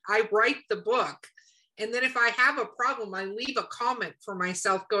 I write the book. And then if I have a problem, I leave a comment for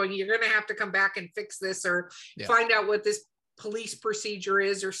myself going, you're going to have to come back and fix this or find out what this police procedure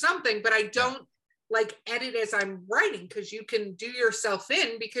is or something. But I don't like edit as I'm writing, because you can do yourself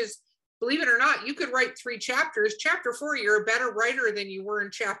in, because believe it or not, you could write 3 chapters. Chapter 4, you're a better writer than you were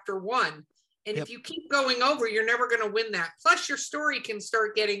in chapter 1. And if you keep going over, you're never going to win that. Plus your story can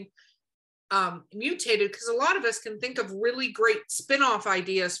start getting mutated, because a lot of us can think of really great spin-off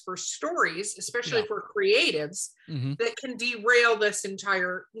ideas for stories, especially if we're creatives, that can derail this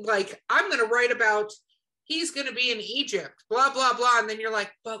entire, like, I'm going to write about, he's going to be in Egypt, blah, blah, blah. And then you're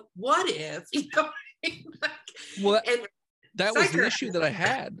like, but what if, you know what I mean? Like, well, and that was the issue that I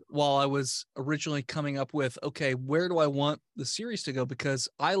had while I was originally coming up with, okay, where do I want the series to go? Because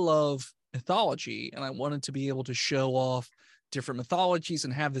I love mythology and I wanted to be able to show off different mythologies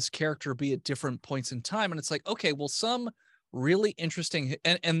and have this character be at different points in time. And it's like, okay, well, some really interesting,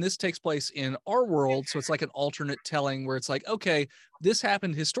 and this takes place in our world. So it's like an alternate telling where it's like, okay, this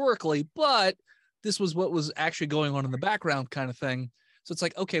happened historically, but this was what was actually going on in the background kind of thing. So it's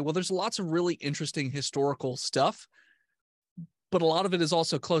like, okay, well, there's lots of really interesting historical stuff, but a lot of it is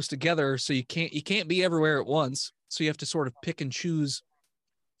also close together. So you can't be everywhere at once. So you have to sort of pick and choose.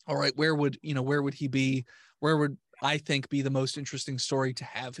 All right, where would he be? Where would I think be the most interesting story to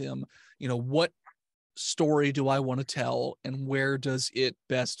have him? You know, what story do I want to tell and where does it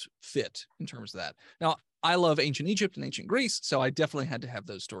best fit in terms of that? Now, I love ancient Egypt and ancient Greece, so I definitely had to have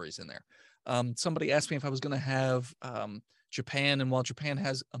those stories in there. Somebody asked me if I was going to have Japan, and while Japan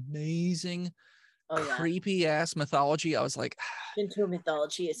has amazing creepy ass mythology, I was like, Shinto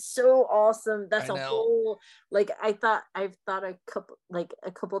mythology is so awesome. That's I a know. whole, like, I've thought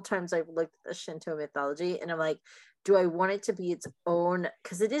a couple times I've looked at the Shinto mythology and I'm like, do I want it to be its own,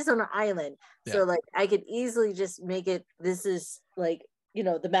 because it is on an island. So like I could easily just make it, this is like, you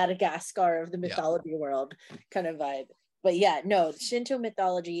know, the Madagascar of the mythology world kind of vibe. But yeah, no, Shinto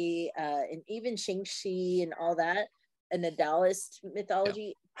mythology, and even Shang-Chi and all that, and the Taoist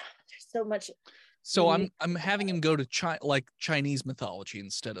mythology, there's so much. So I'm having him go to Chinese mythology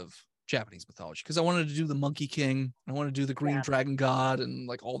instead of Japanese mythology, because I wanted to do the Monkey King, I want to do the Green Dragon God, and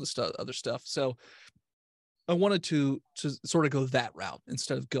like all this other stuff. So I wanted to sort of go that route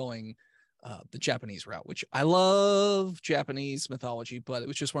instead of going the Japanese route, which I love Japanese mythology, but it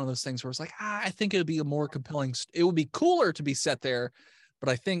was just one of those things where it's like, I think it would be a more compelling. It would be cooler to be set there, but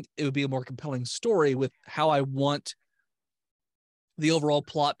I think it would be a more compelling story with how I want the overall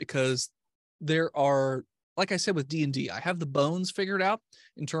plot, because there are, like I said, with D&D, I have the bones figured out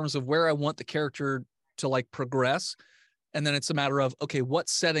in terms of where I want the character to like progress. And then it's a matter of, okay, what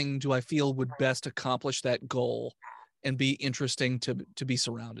setting do I feel would best accomplish that goal and be interesting to be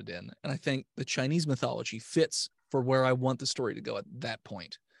surrounded in? And I think the Chinese mythology fits for where I want the story to go at that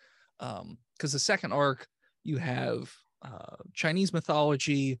point. Because the second arc, you have Chinese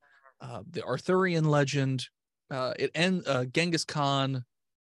mythology, the Arthurian legend, Genghis Khan.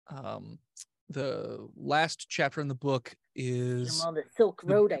 The last chapter in the book is on the Silk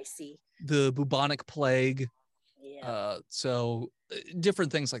Road, I see. The bubonic plague. Yeah. So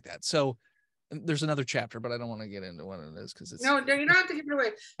different things like that. So there's another chapter, but I don't want to get into what it is because it's no, you don't have to give it away.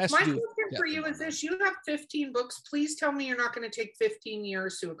 My question for you with is this: you have 15 books. Please tell me you're not going to take 15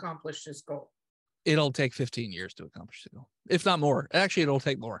 years to accomplish this goal. It'll take 15 years to accomplish the goal, if not more. Actually, it'll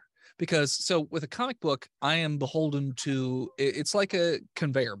take more, because so with a comic book, I am beholden to, it's like a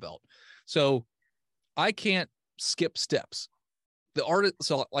conveyor belt. So I can't skip steps. The artist,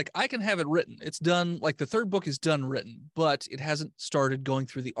 so like I can have it written. It's done, like the third book is done written, but it hasn't started going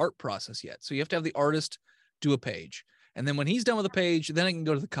through the art process yet. So you have to have the artist do a page. And then when he's done with the page, then it can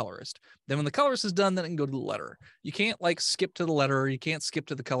go to the colorist. Then when the colorist is done, then it can go to the letterer. You can't like skip to the letterer. You can't skip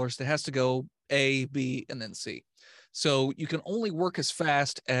to the colorist. It has to go A, B, and then C. So you can only work as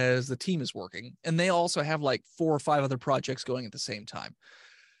fast as the team is working. And they also have like 4 or 5 other projects going at the same time.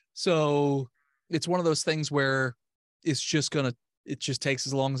 So it's one of those things where it just takes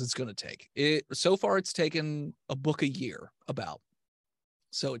as long as it's going to take. So far, it's taken a book a year about.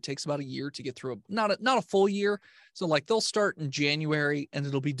 So it takes about a year to get through not a full year. So like they'll start in January and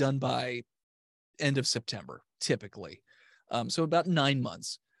it'll be done by end of September, typically. So about 9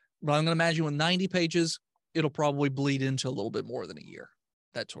 months. But I'm going to imagine with 90 pages, it'll probably bleed into a little bit more than a year,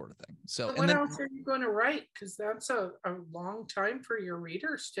 that sort of thing. So what else are you going to write? Because that's a long time for your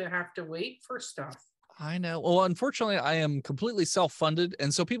readers to have to wait for stuff. I know. Well, unfortunately, I am completely self-funded.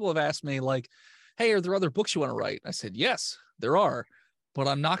 And so people have asked me like, hey, are there other books you want to write? I said, yes, there are. But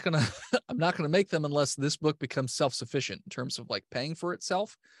I'm not going to make them unless this book becomes self-sufficient in terms of like paying for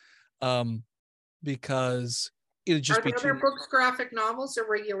itself. Because it'd just be other books graphic novels or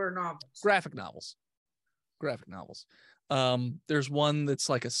regular novels? Graphic novels. There's one that's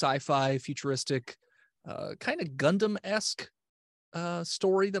like a sci-fi futuristic kind of Gundam-esque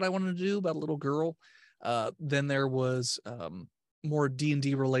story that I wanted to do about a little girl. Then there was more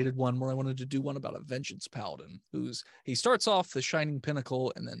D&D related one where I wanted to do one about a vengeance paladin he starts off the shining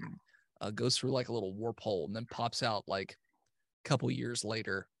pinnacle and then goes through like a little warp hole and then pops out like a couple years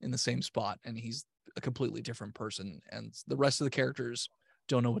later in the same spot, and he's a completely different person and the rest of the characters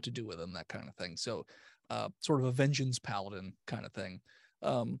don't know what to do with him, that kind of thing. So sort of a vengeance paladin kind of thing.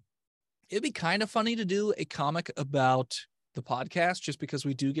 It'd be kind of funny to do a comic about the podcast just because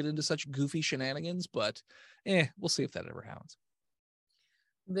we do get into such goofy shenanigans, but we'll see if that ever happens.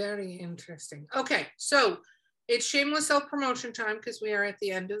 Very interesting. Okay, so it's shameless self-promotion time because we are at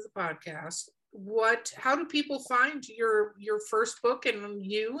the end of the podcast. How do people find your first book and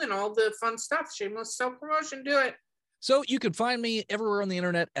you and all the fun stuff? Shameless self-promotion, do it. So you can find me everywhere on the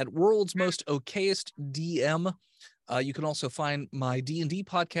internet at World's Most Okayest DM. You can also find my D&D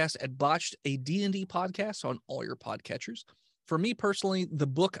podcast at Botched, a D&D podcast on all your podcatchers. For me personally, the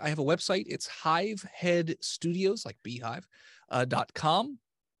book, I have a website. It's Hivehead Studios, like beehive.com.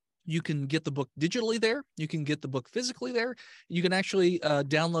 You can get the book digitally there. You can get the book physically there. You can actually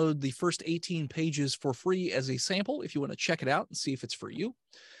download the first 18 pages for free as a sample if you want to check it out and see if it's for you.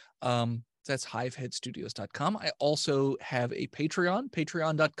 That's hiveheadstudios.com. I also have a Patreon,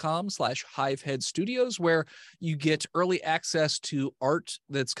 patreon.com/hiveheadstudios, where you get early access to art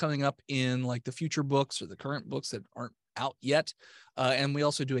that's coming up in like the future books or the current books that aren't out yet. And we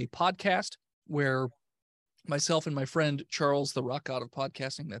also do a podcast where myself and my friend Charles, the rock god of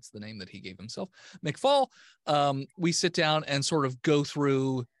podcasting, that's the name that he gave himself, McFall, we sit down and sort of go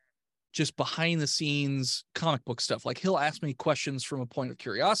through just behind the scenes comic book stuff. Like he'll ask me questions from a point of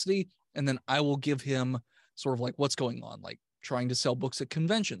curiosity, and then I will give him sort of like what's going on, like trying to sell books at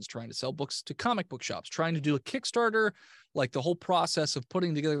conventions, trying to sell books to comic book shops, trying to do a Kickstarter, like the whole process of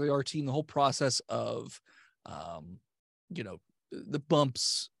putting together the art team, the whole process of, the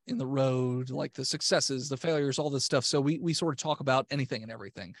bumps in the road, like the successes, the failures, all this stuff. So we sort of talk about anything and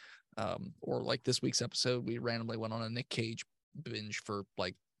everything. Or like this week's episode, we randomly went on a Nick Cage binge for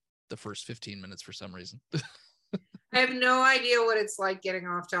like the first 15 minutes for some reason. I have no idea what it's like getting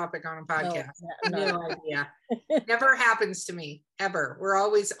off topic on a podcast. No idea. Never happens to me, ever. We're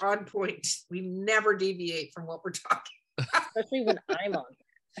always on point. We never deviate from what we're talking about. Especially when I'm on.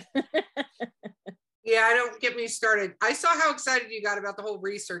 Yeah, don't get me started. I saw how excited you got about the whole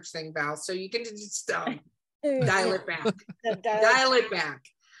research thing, Val. So you can just dial it back. Dial it back.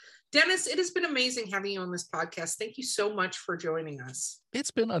 Dennis, it has been amazing having you on this podcast. Thank you so much for joining us.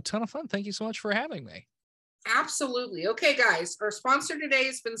 It's been a ton of fun. Thank you so much for having me. Absolutely. Okay, guys, our sponsor today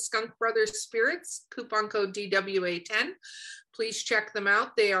has been Skunk Brothers Spirits, coupon code DWA10. Please check them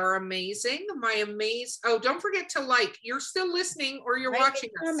out. They are amazing. Oh, don't forget to like. You're still listening or you're watching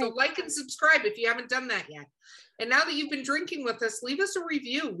us. So like and subscribe if you haven't done that yet. And now that you've been drinking with us, leave us a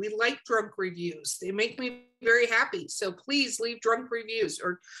review. We like drunk reviews. They make me very happy. So please leave drunk reviews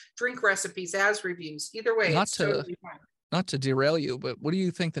or drink recipes as reviews. Either way, it's totally fine. Not to derail you, but what do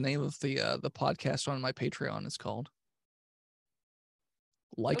you think the name of the podcast on my Patreon is called?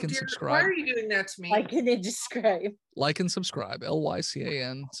 Like and subscribe. Why are you doing that to me? Like and subscribe. Like and subscribe.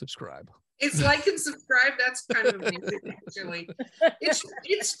 LYCAN subscribe. It's like and subscribe. That's kind of amazing, actually.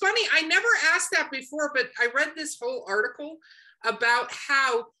 It's funny. I never asked that before, but I read this whole article about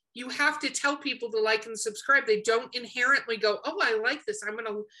how you have to tell people to like and subscribe. They don't inherently go, "Oh, I like this. I'm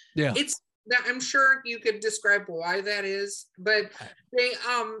gonna." Yeah. that I'm sure you could describe why that is, but they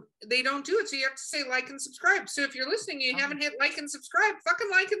don't do it. So you have to say like and subscribe. So if you're listening, you haven't hit like and subscribe, fucking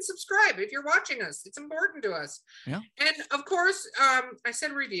like and subscribe. If you're watching us, it's important to us. Yeah. And of course, I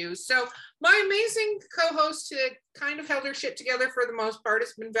said reviews. So my amazing co-host kind of held her shit together for the most part.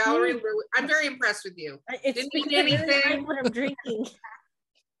 It's been Valerie. I'm very impressed with you. It's because I really like what I'm drinking.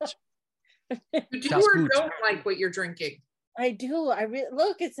 You do or don't like what you're drinking? I do.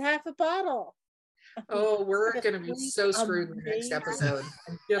 Look, it's half a bottle. Oh, we're going to be so screwed in the next episode.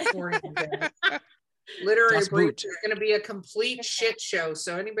 I'm just warning you guys. Literary Breach is going to be a complete shit show.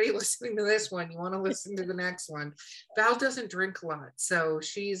 So anybody listening to this one, you want to listen to the next one. Val doesn't drink a lot, so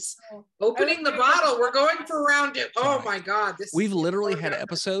she's opening the bottle. We're going for round two. Oh my God. We've literally had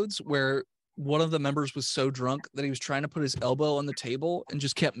episodes where one of the members was so drunk that he was trying to put his elbow on the table and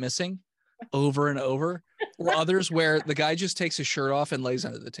just kept missing over and over, or others where the guy just takes his shirt off and lays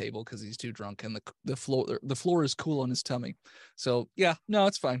under the table because he's too drunk and the floor is cool on his tummy. So yeah, no,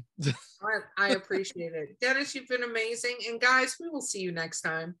 it's fine. I appreciate it. Dennis, you've been amazing. And guys, we will see you next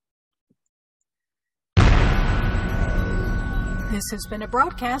time. This has been a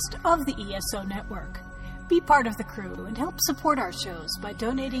broadcast of the ESO Network. Be part of the crew and help support our shows by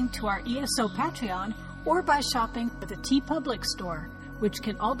donating to our ESO Patreon or by shopping at the TeePublic store, which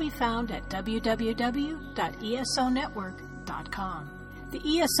can all be found at www.esonetwork.com.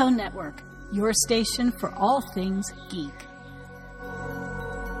 The ESO Network, your station for all things geek.